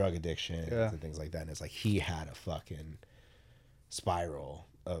drug addiction and things like that, and it's like he had a fucking spiral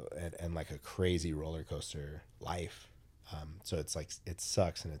and like a crazy roller coaster life. So it's like it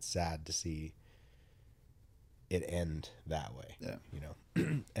sucks and it's sad to see it end that way. Yeah, you know.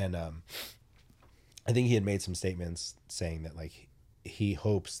 And I think he had made some statements saying that like he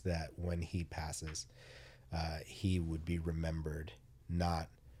hopes that when he passes, he would be remembered, not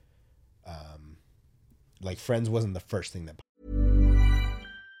like Friends wasn't the first thing that.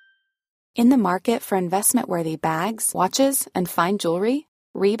 In the market for investment-worthy bags, watches, and fine jewelry,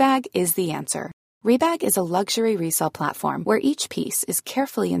 Rebag is the answer. Rebag is a luxury resale platform where each piece is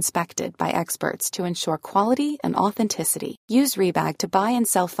carefully inspected by experts to ensure quality and authenticity. Use Rebag to buy and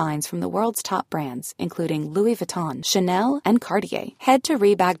sell finds from the world's top brands, including Louis Vuitton, Chanel, and Cartier. Head to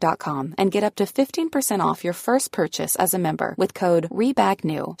Rebag.com and get up to 15% off your first purchase as a member with code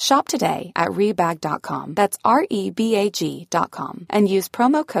REBAGNEW. Shop today at Rebag.com. That's REBAG.com. And use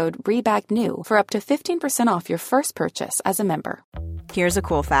promo code REBAGNEW for up to 15% off your first purchase as a member. Here's a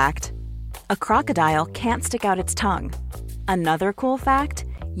cool fact. A crocodile can't stick out its tongue. Another cool fact,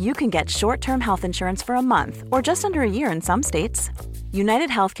 you can get short-term health insurance for a month or just under a year in some states. United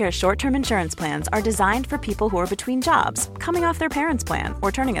Healthcare short-term insurance plans are designed for people who are between jobs, coming off their parents' plan, or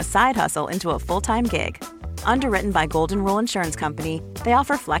turning a side hustle into a full-time gig. Underwritten by Golden Rule Insurance Company, they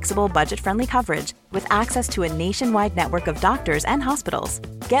offer flexible, budget-friendly coverage with access to a nationwide network of doctors and hospitals.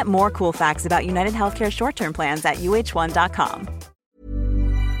 Get more cool facts about United Healthcare short-term plans at UH1.com.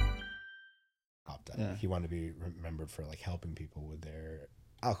 Yeah. He wanted to be remembered for like helping people with their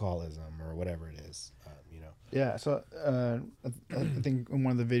alcoholism or whatever it is. Yeah. So I think in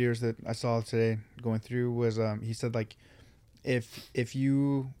one of the videos that I saw today going through was he said like if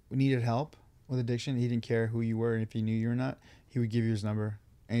you needed help with addiction, he didn't care who you were and if he knew you or not, he would give you his number.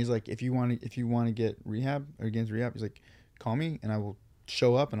 And he's like, if you want to get rehab or against rehab, he's like, call me and I will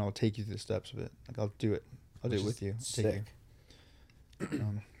show up and I'll take you through the steps of it. Like I'll do it. I'll do it with you. Sick. Take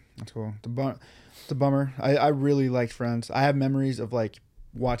you. That's cool. It's a bummer. I really liked Friends. I have memories of like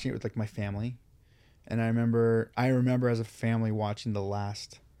watching it with like my family, and I remember as a family watching the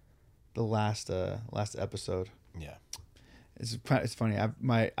last episode. Yeah. It's funny.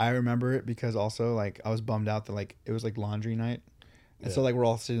 I remember it because also like I was bummed out that like it was like laundry night, and so like we're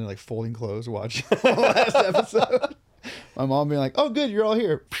all sitting there, like folding clothes watching the last episode. My mom being like, "Oh, good, you're all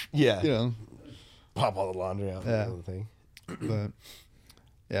here." Yeah. Pop all the laundry out. Yeah. The thing. But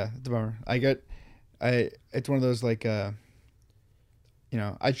yeah, it's a bummer. It's one of those like I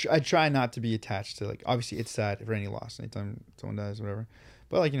try not to be attached to like, obviously it's sad for any loss anytime someone dies or whatever,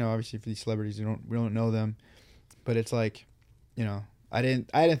 but like obviously for these celebrities we don't know them, but it's like I didn't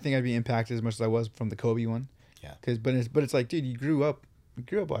think I'd be impacted as much as I was from the Kobe one. Yeah. But it's like, dude, you grew up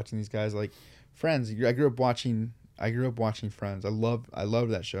watching these guys like Friends. I grew up watching Friends. I loved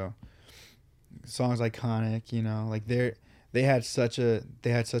that show. Songs iconic, like they had such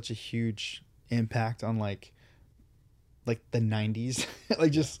a huge impact on like the 90s.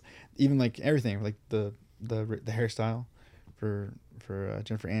 Like just even like everything, like the hairstyle for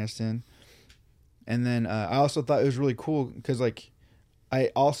Jennifer Aniston. And then I also thought it was really cool because like I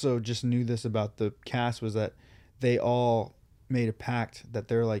also just knew this about the cast, was that they all made a pact that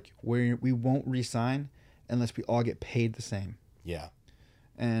they're like, we won't resign unless we all get paid the same. Yeah.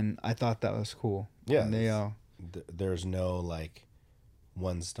 And I thought that was cool. Yeah. And they there's no like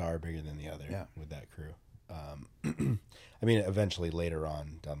one star bigger than the other with that crew. I mean, eventually later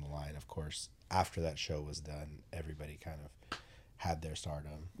on down the line, of course, after that show was done, everybody kind of had their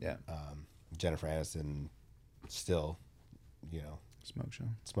stardom. Yeah. Jennifer Aniston still,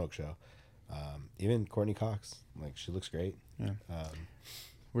 smoke show. Even Courtney Cox, like she looks great. Yeah.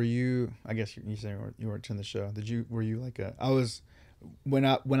 Were you? I guess you said you weren't in the show. Were you like a? I was when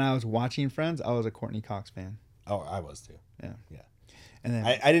I was watching Friends, I was a Courtney Cox fan. Oh, I was too. Yeah. Yeah. And then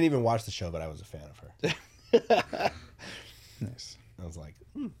I didn't even watch the show, but I was a fan of her. Nice. I was like,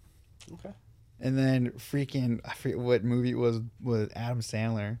 okay. And then I forget what movie it was with Adam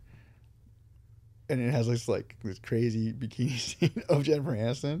Sandler. And it has this crazy bikini scene of Jennifer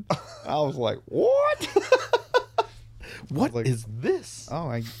Aniston. I was like, what? What is this? Oh,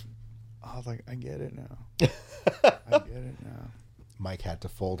 I was like, I get it now. I get it now. Mike had to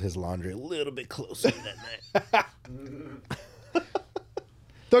fold his laundry a little bit closer that night.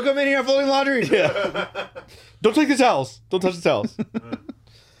 Don't come in here folding laundry. Yeah. Don't take the towels. Don't touch the towels.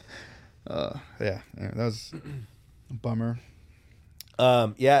 Yeah, that was a bummer.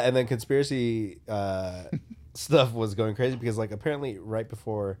 Yeah, and then conspiracy stuff was going crazy because like apparently right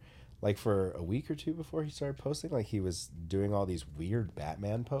before, like for a week or two before he started posting, like he was doing all these weird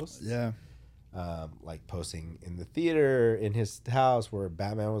Batman posts. Yeah. Like posting in the theater in his house where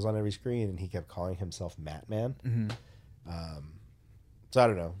Batman was on every screen, and he kept calling himself Matman. Mm-hmm. So I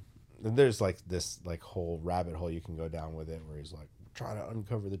don't know. There's like this like whole rabbit hole you can go down with it, where he's like trying to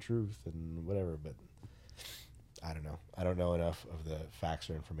uncover the truth and whatever. But I don't know. I don't know enough of the facts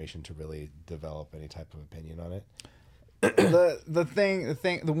or information to really develop any type of opinion on it.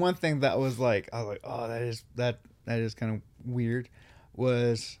 The one thing that was like, I was like, oh, that is kind of weird,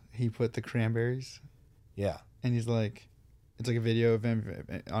 was he put the cranberries. Yeah. And he's like, it's like a video of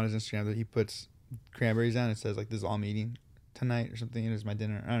him on his Instagram that he puts cranberries on. It says like, this is all I'm eating tonight or something. It is my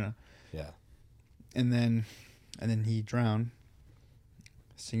dinner. I don't know. Yeah. And then he drowned.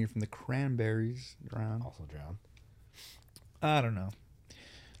 Singer from the Cranberries drowned. Also drowned. I don't know.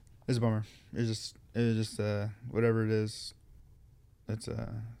 It's a bummer. It was just whatever it is. It's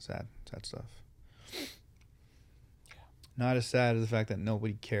sad stuff. Not as sad as the fact that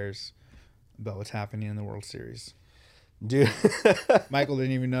nobody cares about what's happening in the World Series. Dude, Michael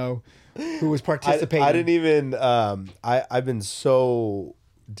didn't even know who was participating. I didn't even. I've been so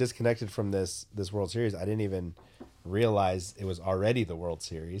disconnected from this World Series. I didn't even realize it was already the World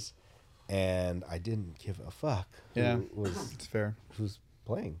Series, and I didn't give a fuck. It's fair. Who's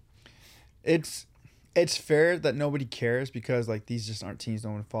playing? It's fair that nobody cares because like these just aren't teams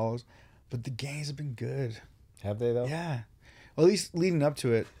no one follows, but the games have been good. Have they though? Yeah, well, at least leading up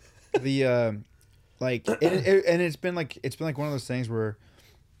to it, the like it's been like one of those things where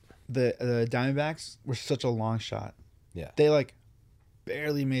the Diamondbacks were such a long shot. Yeah, they like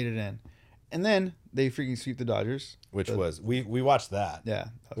barely made it in, and then they freaking sweep the Dodgers. Which was we watched that. Yeah.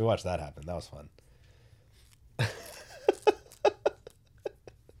 We watched that happen. That was fun.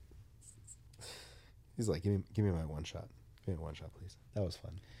 He's like, give me my one shot. Give me my one shot, please. That was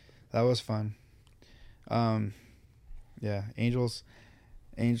fun. That was fun. Yeah, Angels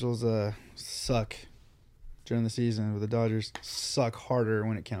suck during the season, but the Dodgers suck harder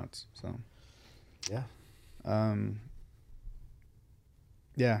when it counts. So, yeah.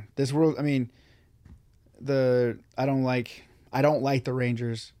 Yeah, this world. I mean, I don't like the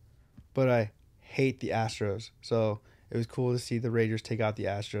Rangers, but I hate the Astros. So it was cool to see the Rangers take out the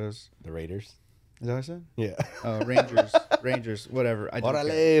Astros. The Raiders. Is that what I said? Yeah. Oh, Rangers, whatever. I don't care.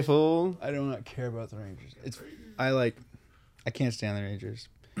 Orale, fool. I do not care about the Rangers. I can't stand the Rangers,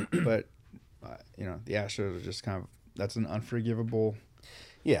 but the Astros are just that's an unforgivable.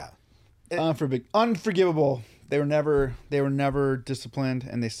 Yeah. Unforgivable. They were never disciplined,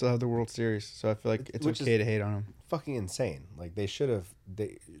 and they still have the World Series. So I feel like it's okay to hate on them. Fucking insane. Like they should have.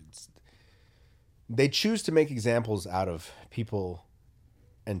 They choose to make examples out of people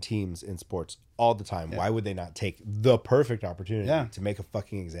and teams in sports all the time. Yeah. Why would they not take the perfect opportunity to make a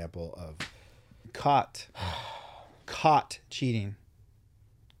fucking example of caught cheating,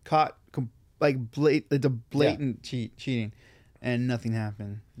 blatant cheating, and nothing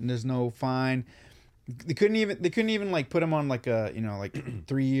happened. And there's no fine. They couldn't even like put him on like a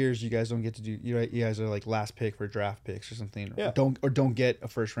 3 years. You guys don't get to do. You guys are like last pick for draft picks or something. Yeah. Don't get a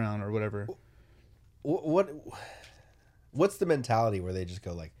first round or whatever. What's the mentality where they just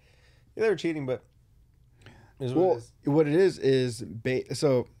go like, yeah, they were cheating, but what it is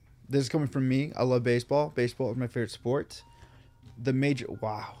so this is coming from me. I love baseball. Baseball is my favorite sport. The major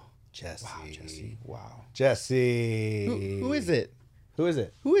Jesse. Who is it? Who is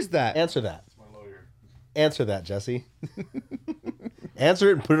it? Who is that? Answer that. It's my lawyer. Answer that, Jesse.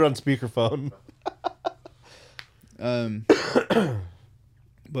 Answer it and put it on speakerphone.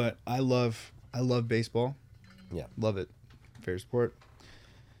 But I love baseball. Yeah. Love it. Favorite sport.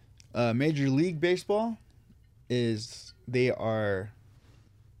 Major League Baseball they are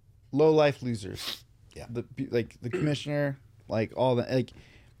low life losers. Yeah. The commissioner, like all the like,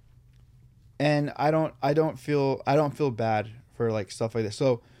 and I don't feel bad for like stuff like this.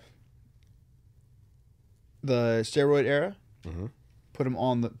 So the steroid era, put them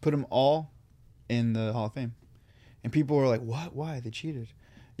all in the Hall of Fame, and people were like, "What? Why? They cheated?"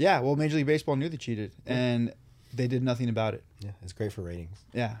 Yeah, well, Major League Baseball knew they cheated, and they did nothing about it. Yeah, it's great for ratings.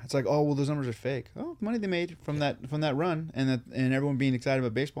 Yeah, it's like, oh well, those numbers are fake. Oh, the money they made from that run, and everyone being excited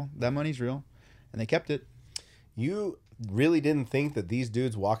about baseball, that money's real, and they kept it. You really didn't think that these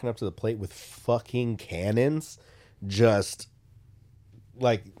dudes walking up to the plate with fucking cannons, just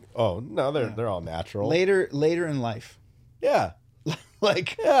like, oh no, they're all natural. Later in life. Yeah.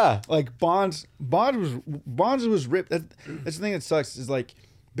 Like Bonds was ripped. That's the thing that sucks is like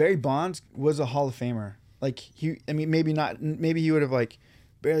Barry Bonds was a Hall of Famer. Like maybe not, maybe he would have like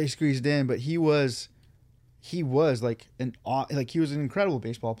barely squeezed in, but he was like he was an incredible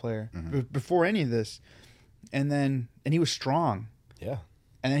baseball player before any of this, and he was strong. Yeah.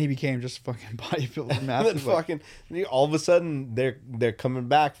 And then he became just fucking bodybuilder. And then fucking all of a sudden they're coming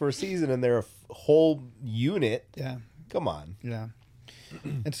back for a season and they're a whole unit. Yeah. Come on. Yeah.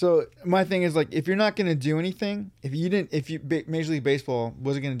 And so my thing is like, if you're not going to do anything, Major League Baseball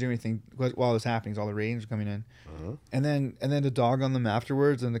wasn't going to do anything while this happening, all the ratings were coming in, and then to dog on them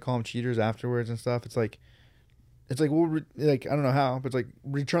afterwards and to call them cheaters afterwards and stuff. It's like, well, like I don't know how, but it's like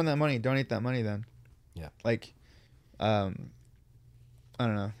return that money, donate that money then. Yeah. Like, I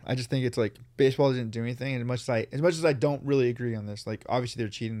don't know. I just think it's like baseball didn't do anything, and as much as I don't really agree on this, like obviously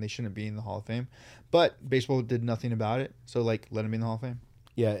they're cheating, they shouldn't be in the Hall of Fame, but baseball did nothing about it, so like let them be in the Hall of Fame.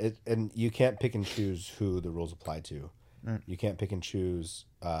 Yeah, and you can't pick and choose who the rules apply to. Right. You can't pick and choose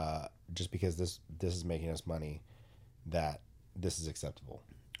just because this is making us money that this is acceptable.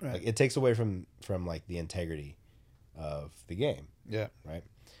 Right. Like it takes away from like the integrity of the game. Yeah. Right.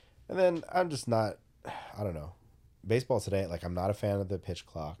 And then I'm just not. I don't know. Baseball today, like I'm not a fan of the pitch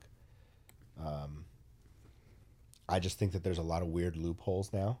clock. I just think that there's a lot of weird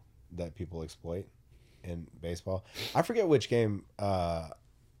loopholes now that people exploit in baseball. I forget which game,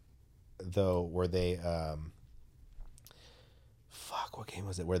 though, where they, what game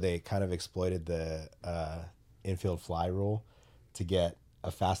was it? Where they kind of exploited the infield fly rule to get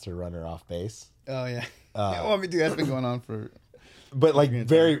a faster runner off base. Oh yeah. Well, I mean, dude, that's been going on for. But like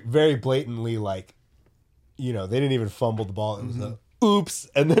very, very blatantly, like. You know, they didn't even fumble the ball. It was a oops,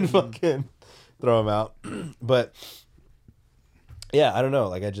 and then fucking throw them out. But yeah, I don't know.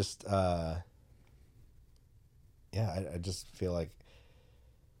 Like I just, I just feel like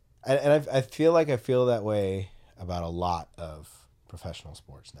And I feel like I feel that way about a lot of professional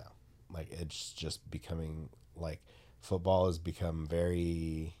sports now. Like it's just becoming like football has become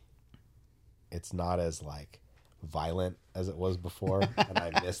very. It's not as like violent as it was before, and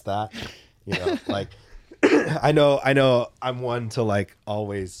I miss that. You know, like I know I'm one to like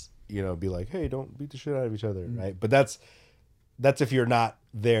always, you know, be like, hey, don't beat the shit out of each other, right? But that's if you're not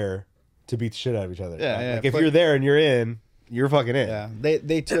there to beat the shit out of each other. Yeah, right? yeah. Like if you're there and you're in, you're fucking in. Yeah,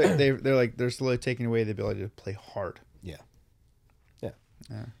 they're slowly taking away the ability to play hard. Yeah.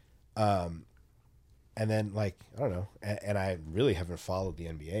 And then like I don't know, and I really haven't followed the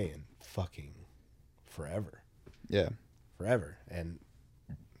NBA in fucking forever. Yeah, forever. And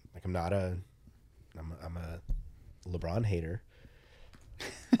like I'm a LeBron hater.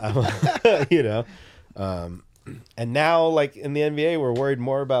 You know, and now like in the NBA, we're worried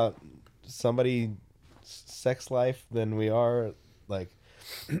more about somebody's sex life than we are like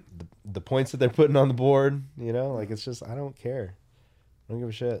the points that they're putting on the board. You know, like it's just I don't care. I don't give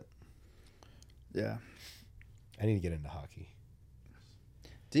a shit. Yeah. I need to get into hockey.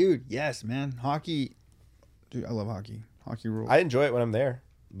 Dude, yes, man. Hockey. Dude, I love hockey. Hockey rules. I enjoy it when I'm there,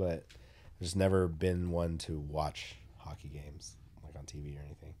 but I've just never been one to watch hockey games like on TV or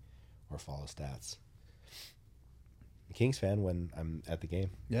anything or follow stats. I'm a Kings fan when I'm at the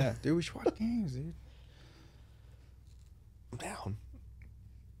game. Yeah, dude, we should watch games, dude. I'm down.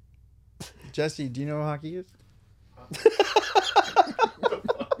 Jesse, do you know what hockey is?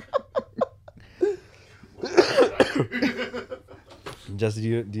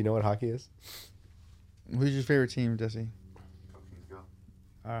 Jesse, do you know what hockey is? Who's your favorite team, Jesse?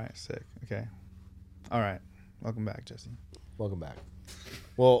 All right, sick. Okay. All right. Welcome back, Jesse. Welcome back.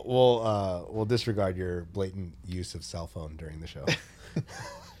 We'll disregard your blatant use of cell phone during the show.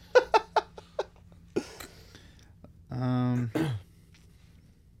 I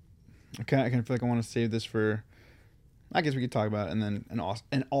kind of feel like I want to save this for. I guess we could talk about it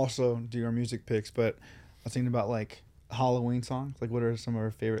and also do our music picks. But I was thinking about like Halloween songs. Like, what are some of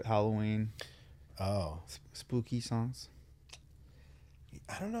our favorite Halloween? Spooky songs.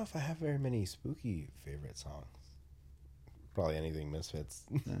 I don't know if I have very many spooky favorite songs. Probably anything Misfits.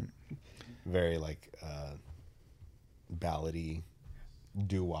 Very like ballady,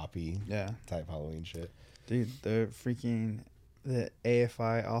 doo-woppy type Halloween shit. Dude, the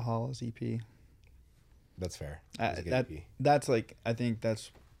AFI All Hallows EP. That's fair. That's a good EP. That's like, I think that's,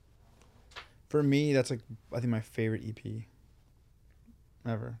 for me, that's like, I think my favorite EP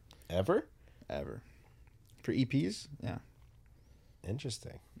ever. Ever? Ever. For EPs? Yeah.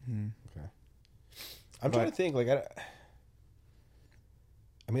 Interesting. Mm-hmm. Okay. I'm trying to think, like, I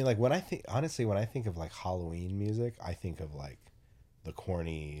mean, like, when I think of, like, Halloween music, I think of, like, the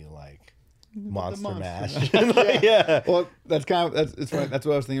corny, like, Monster Mash. Yeah. Well, it's funny. That's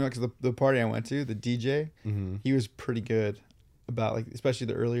what I was thinking about, because the party I went to, the DJ, he was pretty good about, like, especially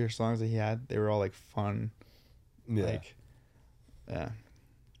the earlier songs that he had. They were all, like, fun. Yeah. Like, yeah.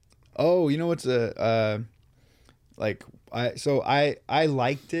 Oh, you know what's I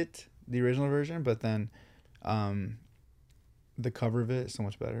liked it, the original version, but then the cover of it is so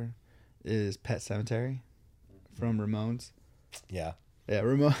much better. Is Pet Sematary from Ramones. Yeah. Yeah,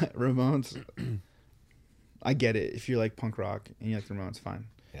 Ramones. I get it. If you like punk rock and you like the Ramones, fine.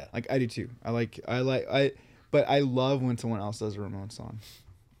 Yeah. Like I do too. But I love when someone else does a Ramones song.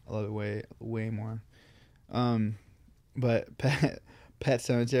 I love it way more. But Pet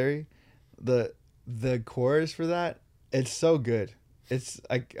Sematary, the chorus for that, it's so good. It's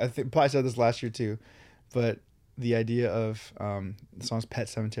I think probably said this last year too, but the idea of the song's Pet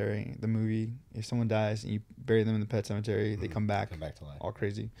Sematary, the movie, if someone dies and you bury them in the pet cemetery, they come back to life, all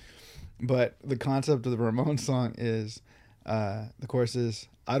crazy. But the concept of the Ramones song is the chorus is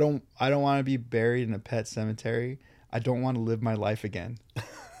I don't want to be buried in a pet cemetery. I don't want to live my life again.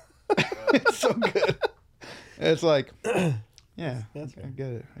 It's so good. It's like, yeah, I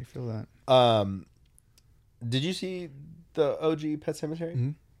get it. I feel that. Did you see the OG Pet Sematary?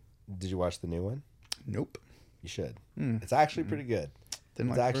 Mm-hmm. Did you watch the new one? Nope. You should. It's actually pretty good.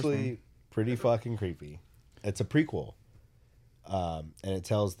 Didn't it's like the first actually one. pretty fucking creepy. It's a prequel, and it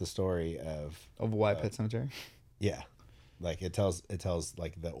tells the story of why Pet Sematary. Yeah, like it tells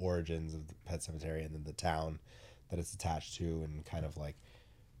like the origins of the Pet Cemetery and then the town that it's attached to, and kind of like,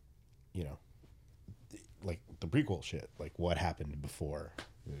 you know, like the prequel shit, like what happened before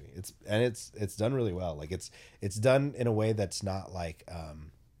the movie. It's done really well. Like it's done in a way that's not like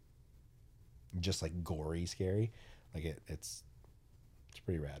just like gory scary. Like it's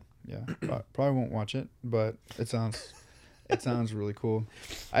pretty rad. Yeah, probably won't watch it, but it sounds really cool.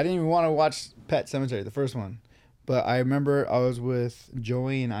 I didn't even want to watch Pet Sematary, the first one, But I remember I was with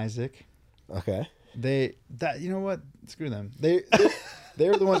Joey and Isaac. Okay. You know what? Screw them. They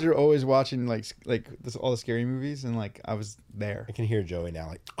were the ones who were always watching all the scary movies, and like I was there. I can hear Joey now,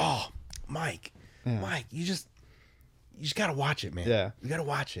 like, oh, Mike, you just gotta watch it, man. Yeah, you gotta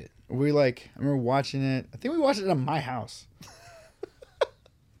watch it. I remember watching it. I think we watched it at my house.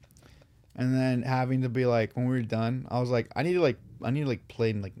 And then having to be like, when we were done, I was like, I need to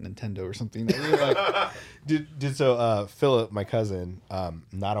play like Nintendo or something. Philip, my cousin,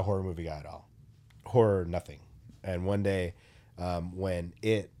 not a horror movie guy at all. Horror, nothing. And one day, when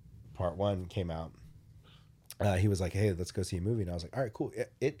It Part 1 came out, he was like, hey, let's go see a movie. And I was like, all right, cool.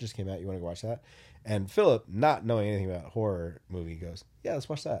 It just came out. You want to go watch that? And Philip, not knowing anything about horror movie, goes, yeah, let's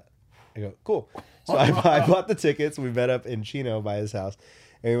watch that. I go, cool. So I bought the tickets. We met up in Chino by his house.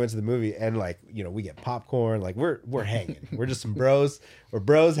 And we went to the movie, and like, you know, we get popcorn. Like we're hanging. We're just some bros. We're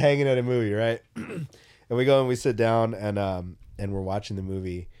bros hanging at a movie, right? And we go and we sit down, and we're watching the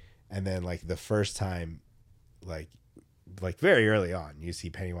movie. And then like the first time, like very early on, you see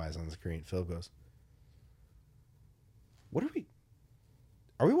Pennywise on the screen. Philip goes,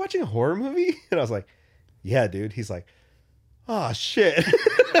 are we watching a horror movie? And I was like, yeah, dude. He's like, oh shit.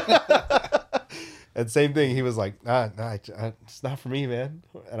 And same thing, he was like, it's not for me, man.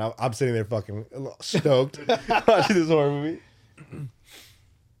 And I'm sitting there fucking stoked watching this horror movie.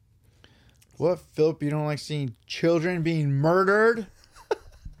 What, Philip, you don't like seeing children being murdered?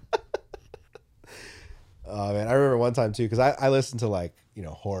 Oh, man, I remember one time, too, because I listen to, like, you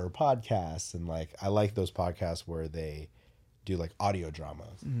know, horror podcasts, and, like, I like those podcasts where they do, like, audio drama,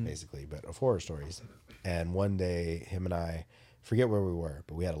 basically, but of horror stories. And one day, him and I forget where we were,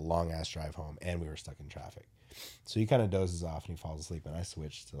 but we had a long ass drive home and we were stuck in traffic. So he kind of dozes off and he falls asleep, and I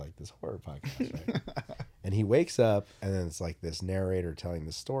switched to like this horror podcast, right? And he wakes up, and then it's like this narrator telling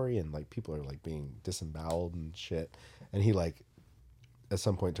the story, and like people are like being disemboweled and shit. And he like at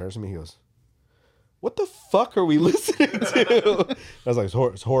some point turns to me, he goes, what the fuck are we listening to? I was like,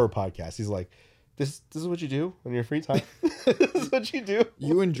 it's horror podcast. He's like, this is what you do on your free time? This is what you do?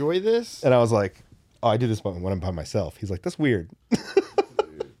 You enjoy this? And I was like, oh, I do this when I'm by myself. He's like, that's weird.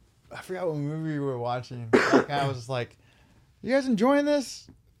 I forgot what movie we were watching. That guy was just like, you guys enjoying this?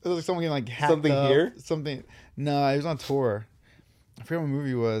 It was like someone getting like hacked something up. Here? Something. No, he was on tour. I forget what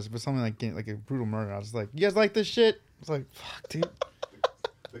movie it was, but something like getting like a brutal murder. I was like, you guys like this shit? I was like, fuck, dude.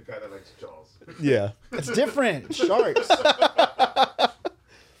 The guy that likes Jaws. Yeah. It's different. It's sharks.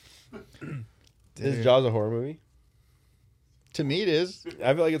 Is Jaws a horror movie? To me, it is.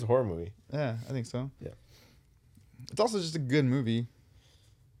 I feel like it's a horror movie. Yeah, I think so. Yeah. It's also just a good movie.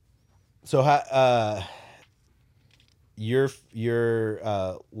 So, your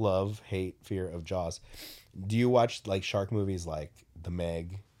love, hate, fear of Jaws. Do you watch like shark movies like The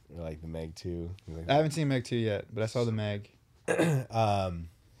Meg or like The Meg 2? I haven't seen Meg 2 yet, but I saw The Meg.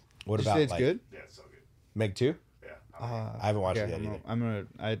 What Did about you say it's like good? Yeah, it's so good. Meg 2? Yeah. I haven't watched it yet either.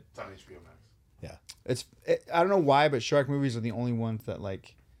 It's on HBO Max. Yeah. I don't know why, but shark movies are the only ones that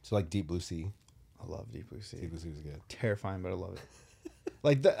like. So like Deep Blue Sea. I love Deep Blue Sea. Deep Blue Sea was good. Terrifying, but I love it.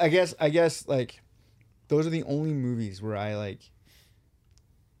 Like I guess like those are the only movies where I like.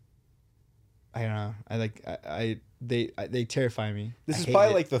 I don't know. They terrify me. This I is hate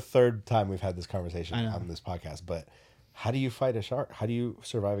probably it. like the third time we've had this conversation I know. on this podcast. But how do you fight a shark? How do you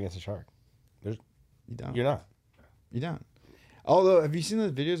survive against a shark? You don't. You're not. You don't. Although, have you seen the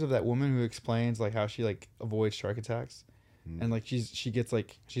videos of that woman who explains like how she like avoids shark attacks, and like she gets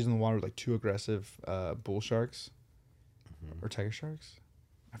like she's in the water with like 2 aggressive bull sharks, or tiger sharks,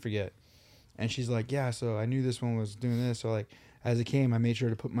 I forget, and she's like, yeah, so I knew this one was doing this, so like as it came, I made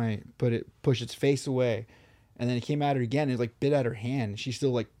sure to push its face away, and then it came at her again, and it like bit at her hand, and she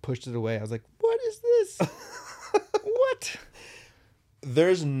still like pushed it away. I was like, what is this? What?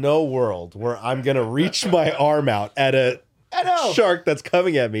 There's no world where I'm gonna reach my arm out at a shark that's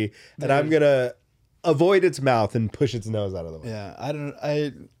coming at me, and I'm gonna avoid its mouth and push its nose out of the way. Yeah,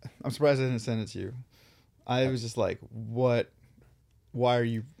 I'm surprised I didn't send it to you. I was just like, what? Why are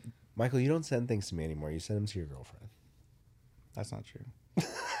you? Michael, you don't send things to me anymore. You send them to your girlfriend. That's not true.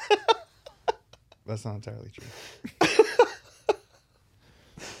 That's not entirely true.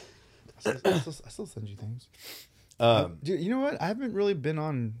 I still send you things. Dude, you know what? I haven't really been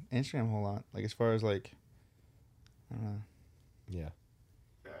on Instagram a whole lot. Like as far as like, I don't know. Yeah.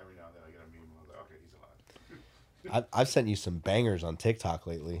 Yeah, every now and then I get a meme. I was like, okay, he's alive. I've sent you some bangers on TikTok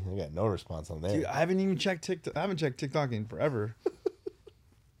lately. I got no response on there. Dude, I haven't even checked TikTok. I haven't checked TikTok in forever.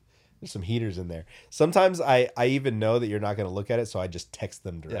 There's some heaters in there. Sometimes I even know that you're not going to look at it, so I just text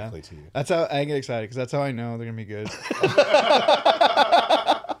them directly to you. That's how I get excited, because that's how I know they're gonna be good.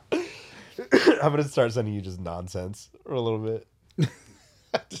 I'm gonna start sending you just nonsense for a little bit.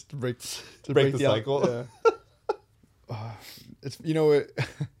 Just to break the cycle. Yeah. It's what.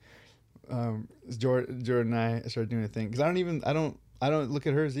 Jordan and I started doing a thing because I don't look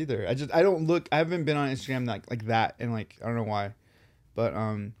at hers either. I don't look. I haven't been on Instagram like that, and like I don't know why, but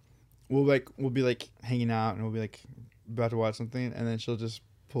we'll be like hanging out and we'll be like about to watch something, and then she'll just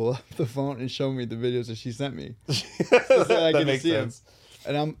pull up the phone and show me the videos that she sent me. So I That makes sense.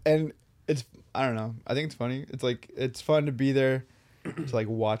 them. And it's I don't know. I think it's funny. It's like it's fun to be there to like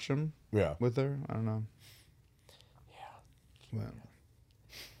watch them. Yeah. With her, I don't know. Yeah. Well.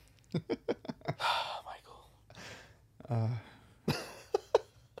 Michael.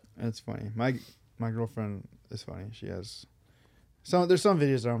 It's funny. My girlfriend is funny. She has there's some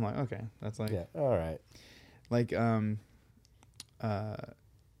videos that I'm like, okay, that's like Yeah. All right. like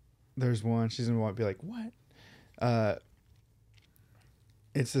there's one she's gonna be like, what?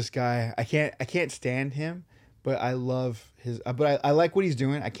 It's this guy. I can't stand him, but I love his. But I like what he's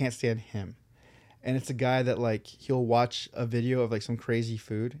doing. I can't stand him. And it's a guy that like he'll watch a video of like some crazy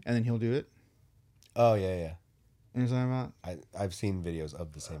food and then he'll do it. Oh yeah, yeah. You know what I'm talking about? I've seen videos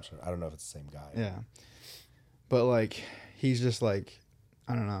of the same show. I don't know if it's the same guy. Yeah. But like he's just like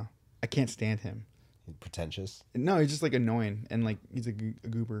I don't know. I can't stand him. Pretentious. No, he's just like annoying and like he's a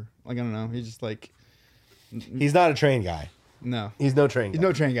goober. Like I don't know. He's just like He's not a train guy. no. He's no train guy. He's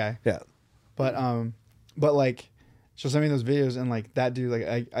no train guy. Yeah. But like she'll send me those videos and like that dude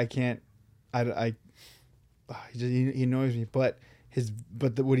like I can't he annoys me. But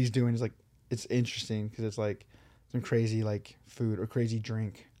what he's doing is like it's interesting because it's like some crazy like food or crazy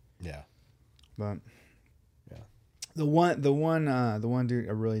drink. Yeah. But yeah, the one dude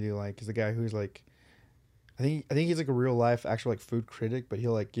I really do like is the guy who's like, I think he's like a real life actual like food critic, but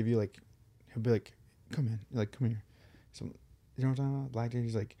he'll like give you like, he'll be like, come in, like come here, so you know what I'm talking about, black dude.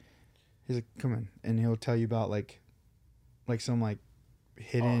 He's like, come in, and he'll tell you about like some like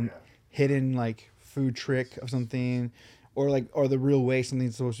hidden like food trick of something, or the real way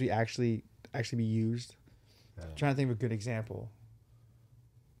something's supposed to be actually be used. I'm trying to think of a good example.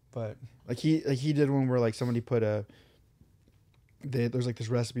 But like he did one where like somebody put there's like this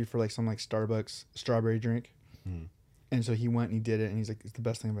recipe for like some like Starbucks strawberry drink, and so he went and he did it, and he's like, it's the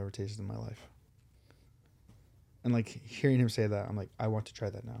best thing I've ever tasted in my life. And like hearing him say that, I'm like, I want to try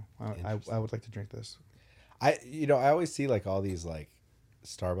that now. I would like to drink this. I always see like all these like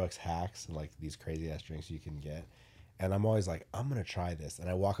Starbucks hacks and like these crazy ass drinks you can get, and I'm always like, I'm gonna try this, and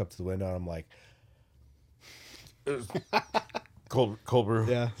I walk up to the window and I'm like, cold brew.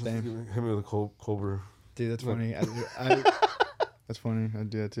 Yeah, same. Hit me with a cold brew. Dude, that's funny. That's funny. I'd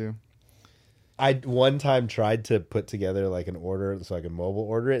do that too. I one time tried to put together like an order so I could mobile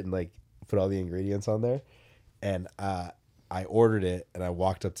order it and like put all the ingredients on there, and I ordered it and I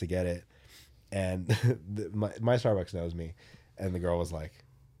walked up to get it, and my Starbucks knows me, and the girl was like,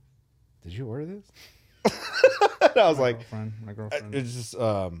 "Did you order this?" And I was my girlfriend. It's just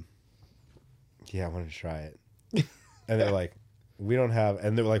yeah, I wanted to try it. And they're like, we don't have,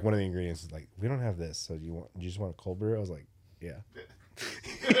 and they're like, one of the ingredients is like, we don't have this, so do you just want a cold brew? I was like, yeah.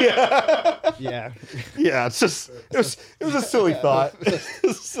 Yeah. Yeah, it's just it was a silly thought. It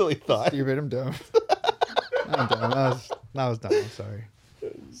was a silly thought. Stupid, I'm dumb. I'm dumb. That was dumb. I'm sorry.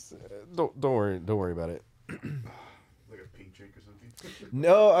 Don't worry about it. Like a pink drink or something.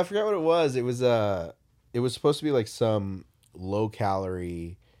 No, I forgot what it was. It was supposed to be like some low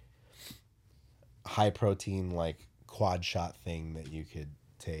calorie, high protein like quad shot thing that you could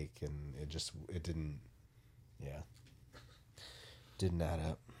take, and it didn't add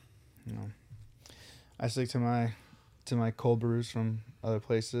up. No. I stick to my cold brews from other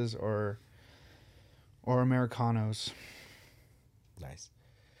places or Americanos. Nice.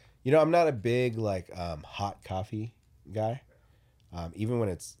 I'm not a big like hot coffee guy. Even when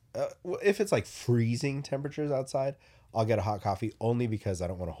it's if it's like freezing temperatures outside, I'll get a hot coffee only because I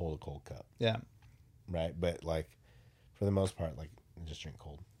don't want to hold a cold cup. Yeah. Right, but like for the most part, like just drink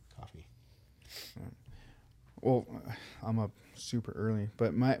cold coffee. Well, I'm up super early,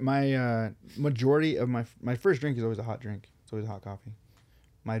 but my majority of my first drink is always a hot drink. It's always a hot coffee.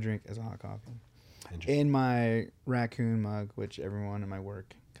 My drink is a hot coffee. In my raccoon mug, which everyone in my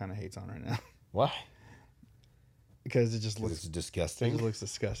work kind of hates on right now. Why? Because it just looks it's disgusting. It just looks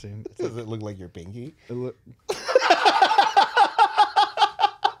disgusting. Does it look like your pinky?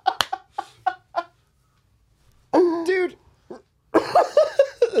 Dude,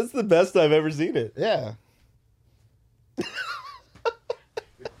 that's the best I've ever seen it. Yeah.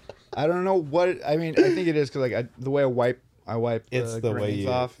 I don't know what I mean. I think it is because like the way I wipe it's the way you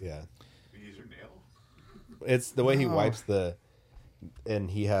off. Yeah. You use your nail. It's the way he wipes and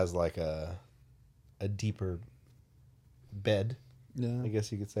he has like a a deeper bed. Yeah. I guess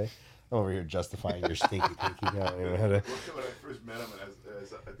you could say. I'm over here justifying your stinky pinky. I don't even know how to. When I first met him, and I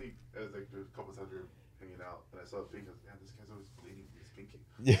think as like a couple times we were hanging out, and I saw the pinky, I was like, man, this guy's always bleeding from his pinky.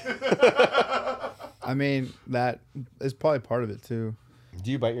 Yeah. I mean, that is probably part of it too.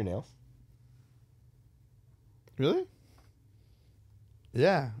 Do you bite your nails? Really?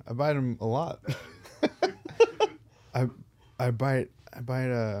 Yeah, I bite them a lot. I bite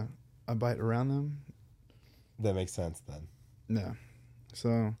around them. That makes sense then. Yeah.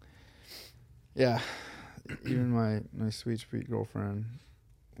 So, yeah, even my sweet girlfriend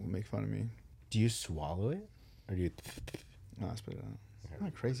will make fun of me. Do you swallow it, or do you? No, I spit it out. I'm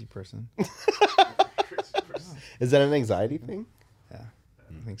a crazy person. Is that an anxiety thing? Yeah,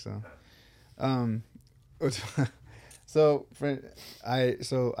 I think so. So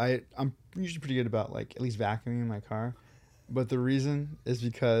I'm usually pretty good about like at least vacuuming my car, but the reason is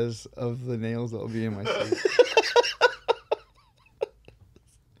because of the nails that will be in my seat.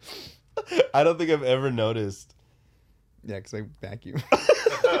 I don't think I've ever noticed. Yeah, because I vacuum.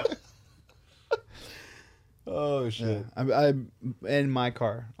 Oh shit! Yeah. I'm in my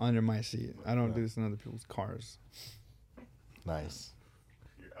car under my seat. I don't do this in other people's cars. Nice.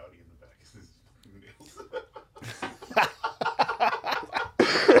 Your Audi in the back is his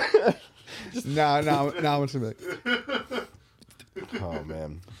nails. No, I'm just gonna be like, Oh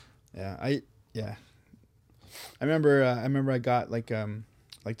man. yeah, I remember I got like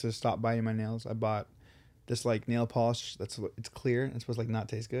to stop biting my nails. I bought this like nail polish it's clear and it's supposed to like not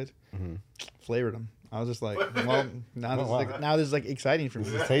taste good. Mm-hmm. Flavored them. I was just like, well, now this is like exciting for me.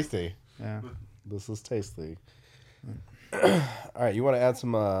 This is tasty. Yeah. This is tasty. All right, you want to add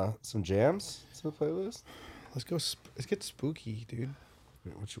some jams to the playlist? Let's go. Let's get spooky, dude.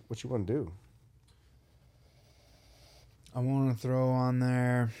 What you want to do? I want to throw on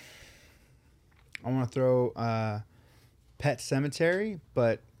there. I want to throw Pet Sematary,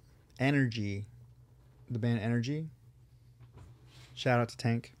 but Energy, the band Energy. Shout out to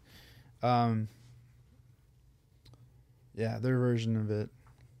Tank. Yeah, their version of it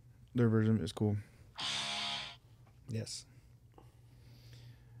is cool. Yes.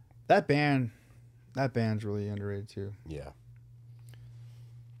 That band's really underrated too. Yeah.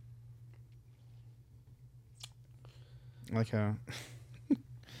 I like how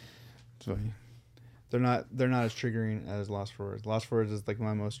it's funny. They're not as triggering as Lost for Words. Lost for Words is like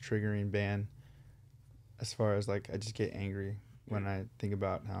my most triggering band as far as like I just get angry when I think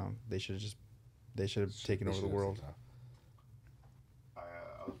about how they should have taken over the world. I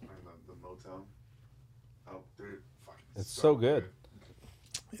was playing the Motown. Oh, dude, fucking It's so good.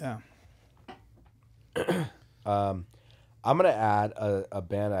 Yeah. I'm gonna add a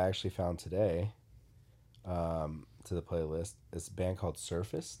band I actually found today to the playlist. It's a band called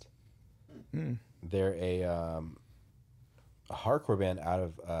Surfaced. They're a hardcore band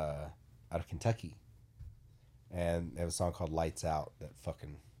out of Kentucky, and they have a song called "Lights Out" that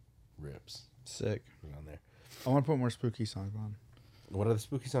fucking rips. Sick. Put it on there. I want to put more spooky songs on. What are the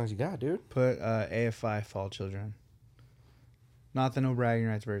spooky songs you got, dude? Put AFI Fall Children. Not the No Bragging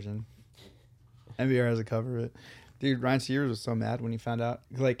Rights version. NBR has a cover of it. Dude, Ryan Sears was so mad when he found out.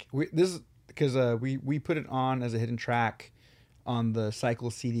 Like, we put it on as a hidden track on the Cycle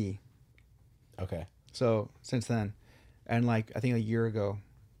CD. Okay. So, since then. And, like, I think a year ago,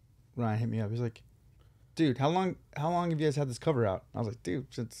 Ryan hit me up. He's like, dude, how long have you guys had this cover out? I was like,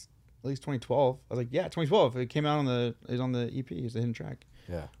 dude, since at least 2012. I was like, yeah, 2012. It came out it was on the EP. It's a hidden track.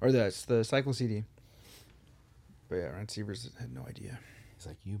 Yeah. Or the Cycle CD. But yeah, Ryan Sears had no idea. He's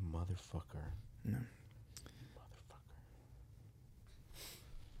like, you motherfucker. No.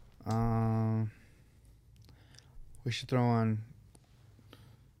 Motherfucker. We should throw on.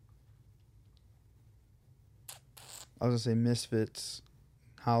 I was gonna say Misfits,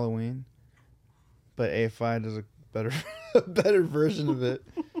 Halloween, but AFI does a better version of it.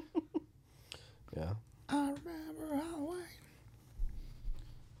 Yeah. I remember Halloween.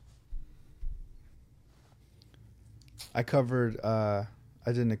 I covered. I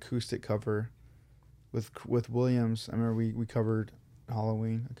did an acoustic cover with Williams. I remember we covered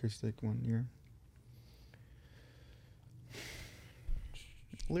Halloween acoustic one year.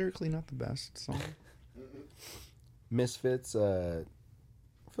 Lyrically, not the best song. Misfits. I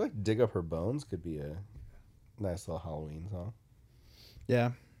feel like "Dig Up Her Bones" could be a nice little Halloween song.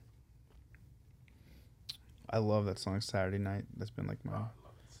 Yeah. I love that song, Saturday Night. That's been like my.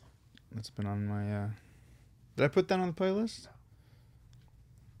 That's been on my. Did I put that on the playlist?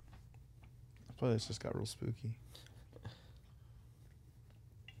 The playlist just got real spooky.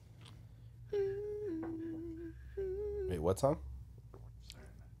 Wait, what song?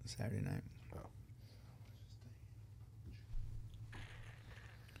 Saturday Night. Oh.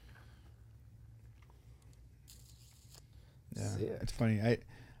 idea. It's funny.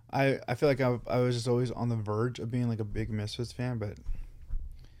 I feel like I was just always on the verge of being like a big Misfits fan, but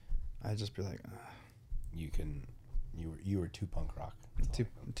I'd just be like, You were too punk rock.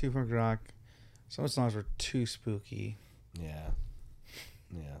 too punk rock. Some of the songs were too spooky. Yeah.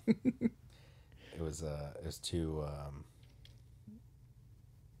 It was too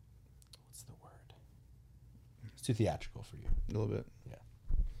what's the word? It's too theatrical for you. A little bit. Yeah.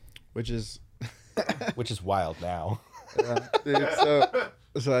 Which is wild now. Dude,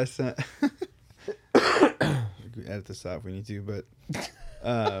 so I sent we can edit this out if we need to, but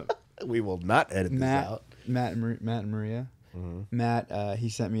We will not edit this out. Matt and Maria. Mm-hmm. Matt, he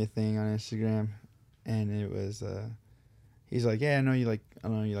sent me a thing on Instagram, and it was he's like, yeah, I know you like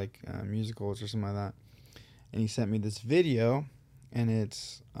musicals or something like that, and he sent me this video, and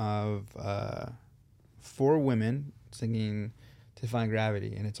it's of 4 women singing Defying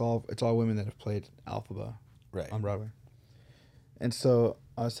Gravity, and it's all women that have played Alphaba on Broadway. And so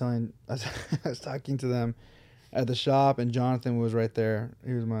I was talking to them at the shop, and Jonathan was right there.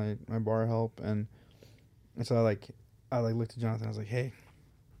 He was my bar help, and so I looked at Jonathan. I was like, "Hey,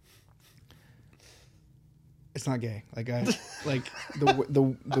 it's not gay. Like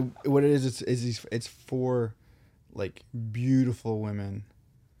the what it is. It's 4 like beautiful women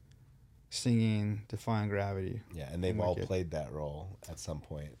singing Defying Gravity." Yeah, and they've all played that role at some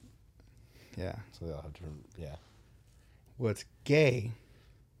point. Yeah. So they all have different. Yeah. What's gay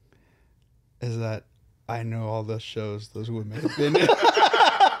is that I know all the shows those women have been in.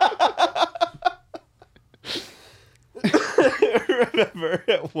 Remember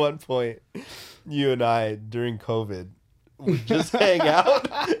at one point, you and I, during COVID, would just hang out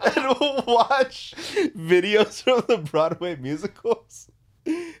and watch videos from the Broadway musicals.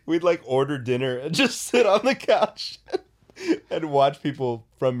 We'd like order dinner and just sit on the couch and watch people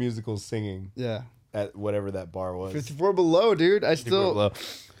from musicals singing. Yeah. At whatever that bar was. 54 Below, dude. I still. Below.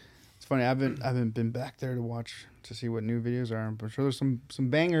 It's funny. I haven't been back there to see what new videos are. I'm sure there's some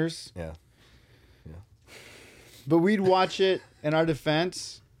bangers. Yeah. But we'd watch it. In our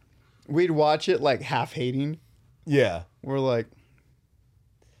defense, we'd watch it like half hating. Yeah. We're like,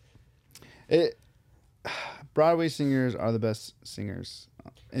 Broadway singers are the best singers,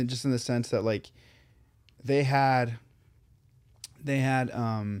 and just in the sense that like they had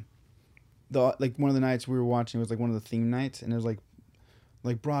one of the nights we were watching was like one of the theme nights, and it was like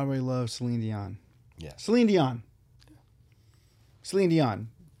Broadway loves Celine Dion. Yeah. Celine Dion,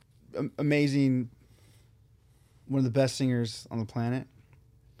 amazing, one of the best singers on the planet.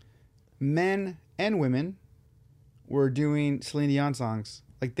 Men and women were doing Celine Dion songs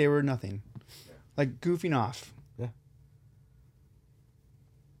like they were nothing, like goofing off. Yeah.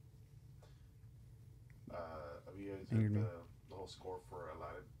 Have you guys heard the whole score for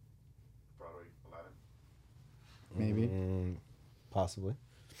Aladdin? Broadway Aladdin? Maybe. Possibly.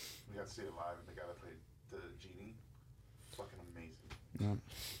 We got to see it live, and the guy that played the genie, fucking amazing.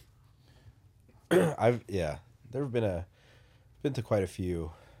 There have been to quite a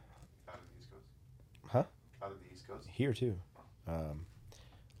few. Out of the East Coast. Huh? Out of the East Coast. Here too.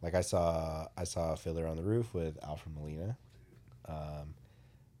 Like I saw Fiddler on the Roof with Alfred Molina.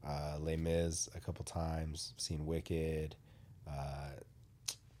 Les Mis a couple times. Seen Wicked.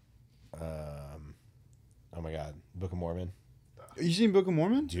 Oh my God, Book of Mormon. You seen Book of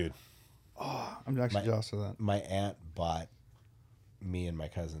Mormon? Dude. Oh, I'm actually jealous of that. My aunt bought me and my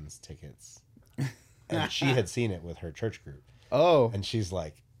cousins tickets. And she had seen it with her church group. Oh. And she's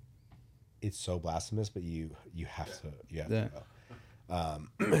like, it's so blasphemous, but you have to go.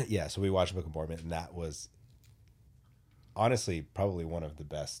 Yeah, so we watched Book of Mormon, and that was honestly probably one of the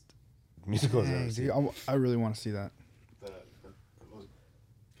best musicals I've ever seen. I really want to see that. The most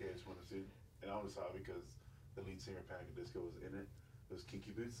gayest one I've seen, and I only saw it because the lead singer of Panic at Disco was in it. It was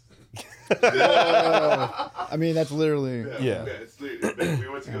Kiki Boots. I mean, that's literally. Yeah. It's literally, we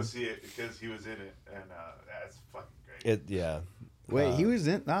went to go see it because he was in it, and that's fucking great. Wait, he was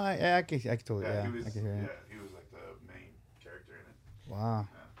in. Nah, yeah, I can totally. Yeah, he was, I can hear it. Yeah, he was like the main character in it. Wow.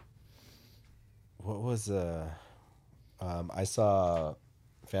 Yeah. What was I saw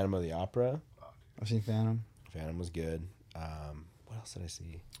Phantom of the Opera. I've seen Phantom. Phantom was good. What else did I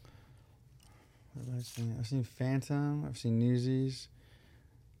see? What have I seen? I've seen Phantom. I've seen Newsies.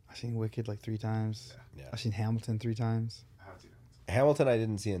 I've seen Wicked like 3 times. Yeah. I've seen Hamilton 3 times. I haven't seen it. Hamilton I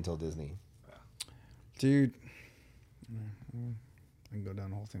didn't see until Disney. Dude, I can go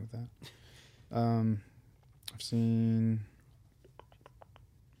down the whole thing with that. I've seen.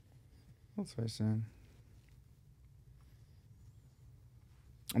 What else have I seen?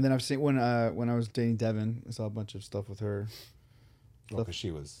 And then I've seen when I was dating Devin, I saw a bunch of stuff with her. Because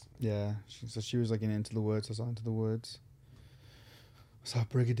she was. Yeah, she was like in Into the Woods. I saw Into the Woods. Saw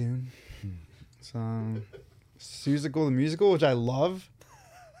Brigadoon. Saw Seussical the Musical, which I love.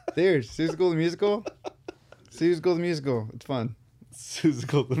 Dude, Seussical the Musical. Seussical the Musical. It's fun.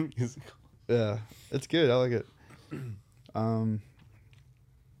 Seussical the Musical. Yeah, it's good. I like it.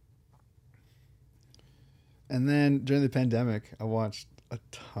 And then during the pandemic, I watched a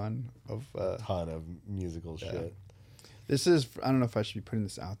ton of musical shit. This is, I don't know if I should be putting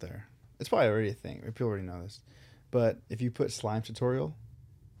this out there. It's probably already a thing. People already know this. But if you put Slime Tutorial,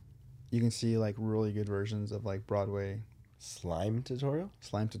 you can see like really good versions of like Broadway. Slime Tutorial?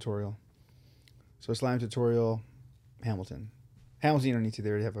 Slime Tutorial. So Slime Tutorial, Hamilton. Hamilton, you don't need to. They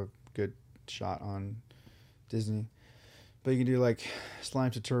already have a good shot on Disney. But you can do like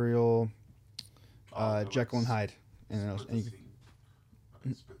Slime Tutorial, Jekyll and Hyde. And you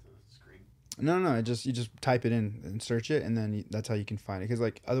can, no. You just type it in and search it, and then that's how you can find it. Because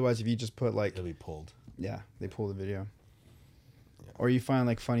like otherwise, if you just put like, it'll be pulled. Yeah, they pull the video. Yeah. Or you find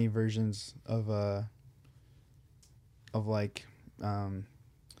like funny versions of like,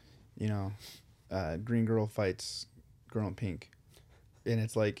 Green Girl fights Girl in Pink, and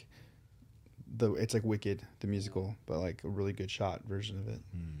it's like Wicked the musical, but like a really good shot version of it.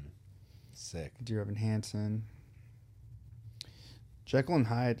 Sick. Dear Evan Hansen. Jekyll and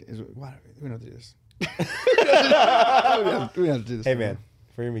Hyde is what we don't have to do this. we have to do this. Hey man,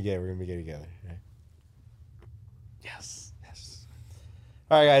 if we're gonna be gay, we're gonna be gay together. Right? Yes.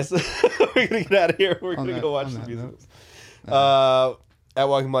 All right, guys, we're gonna get out of here. We're gonna go watch some musicals. At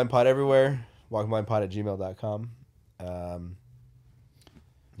Walking Blind Pod everywhere. WalkingBlindPod@gmail.com.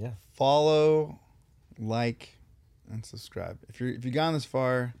 Yeah. Follow, like, and subscribe. If you've gone this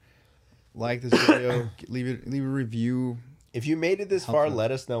far, like this video, leave a review. If you made it this far,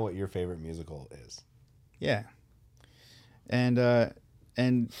 let us know what your favorite musical is. Yeah. And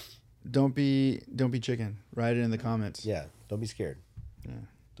don't be chicken. Write it in the comments. Yeah. Don't be scared. Yeah.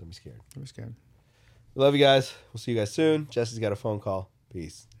 Don't be scared. Don't be scared. We love you guys. We'll see you guys soon. Jesse's got a phone call.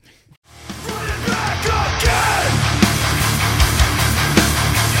 Peace.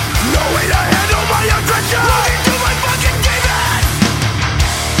 No way to handle my aggression. Looking to my fucking demon.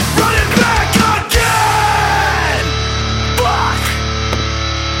 Running back again. Fuck.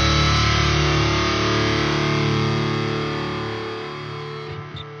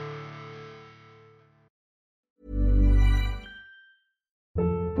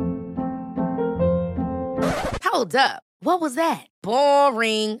 Hold up. What was that?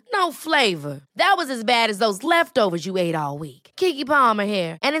 Boring. No flavor. That was as bad as those leftovers you ate all week. Keke Palmer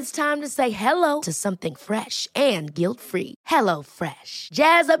here, and it's time to say hello to something fresh and guilt-free. Hello Fresh.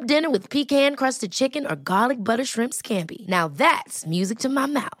 Jazz up dinner with pecan-crusted chicken or garlic butter shrimp scampi. Now that's music to my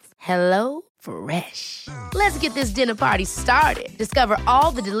mouth. Hello Fresh. Let's get this dinner party started. Discover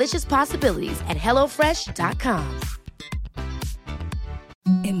all the delicious possibilities at HelloFresh.com.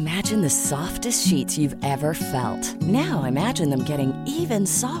 Imagine the softest sheets you've ever felt. Now imagine them getting even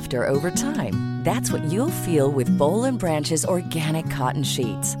softer over time. That's what you'll feel with Boll & Branch's organic cotton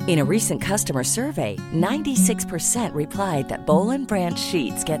sheets. In a recent customer survey, 96% replied that Boll & Branch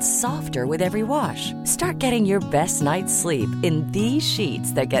sheets get softer with every wash. Start getting your best night's sleep in these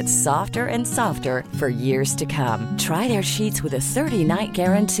sheets that get softer and softer for years to come. Try their sheets with a 30-night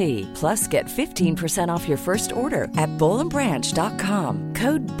guarantee. Plus, get 15% off your first order at bollandbranch.com.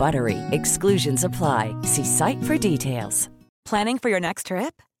 Code BUTTERY. Exclusions apply. See site for details. Planning for your next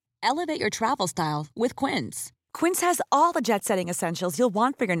trip? Elevate your travel style with Quince. Quince has all the jet-setting essentials you'll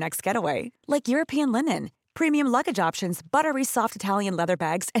want for your next getaway, like European linen, premium luggage options, buttery soft Italian leather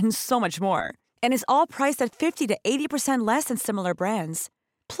bags, and so much more. And is all priced at 50 to 80% less than similar brands.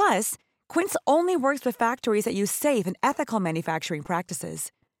 Plus, Quince only works with factories that use safe and ethical manufacturing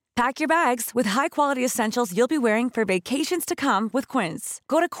practices. Pack your bags with high-quality essentials you'll be wearing for vacations to come with Quince.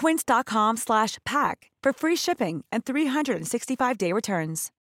 Go to quince.com/pack for free shipping and 365-day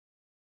returns.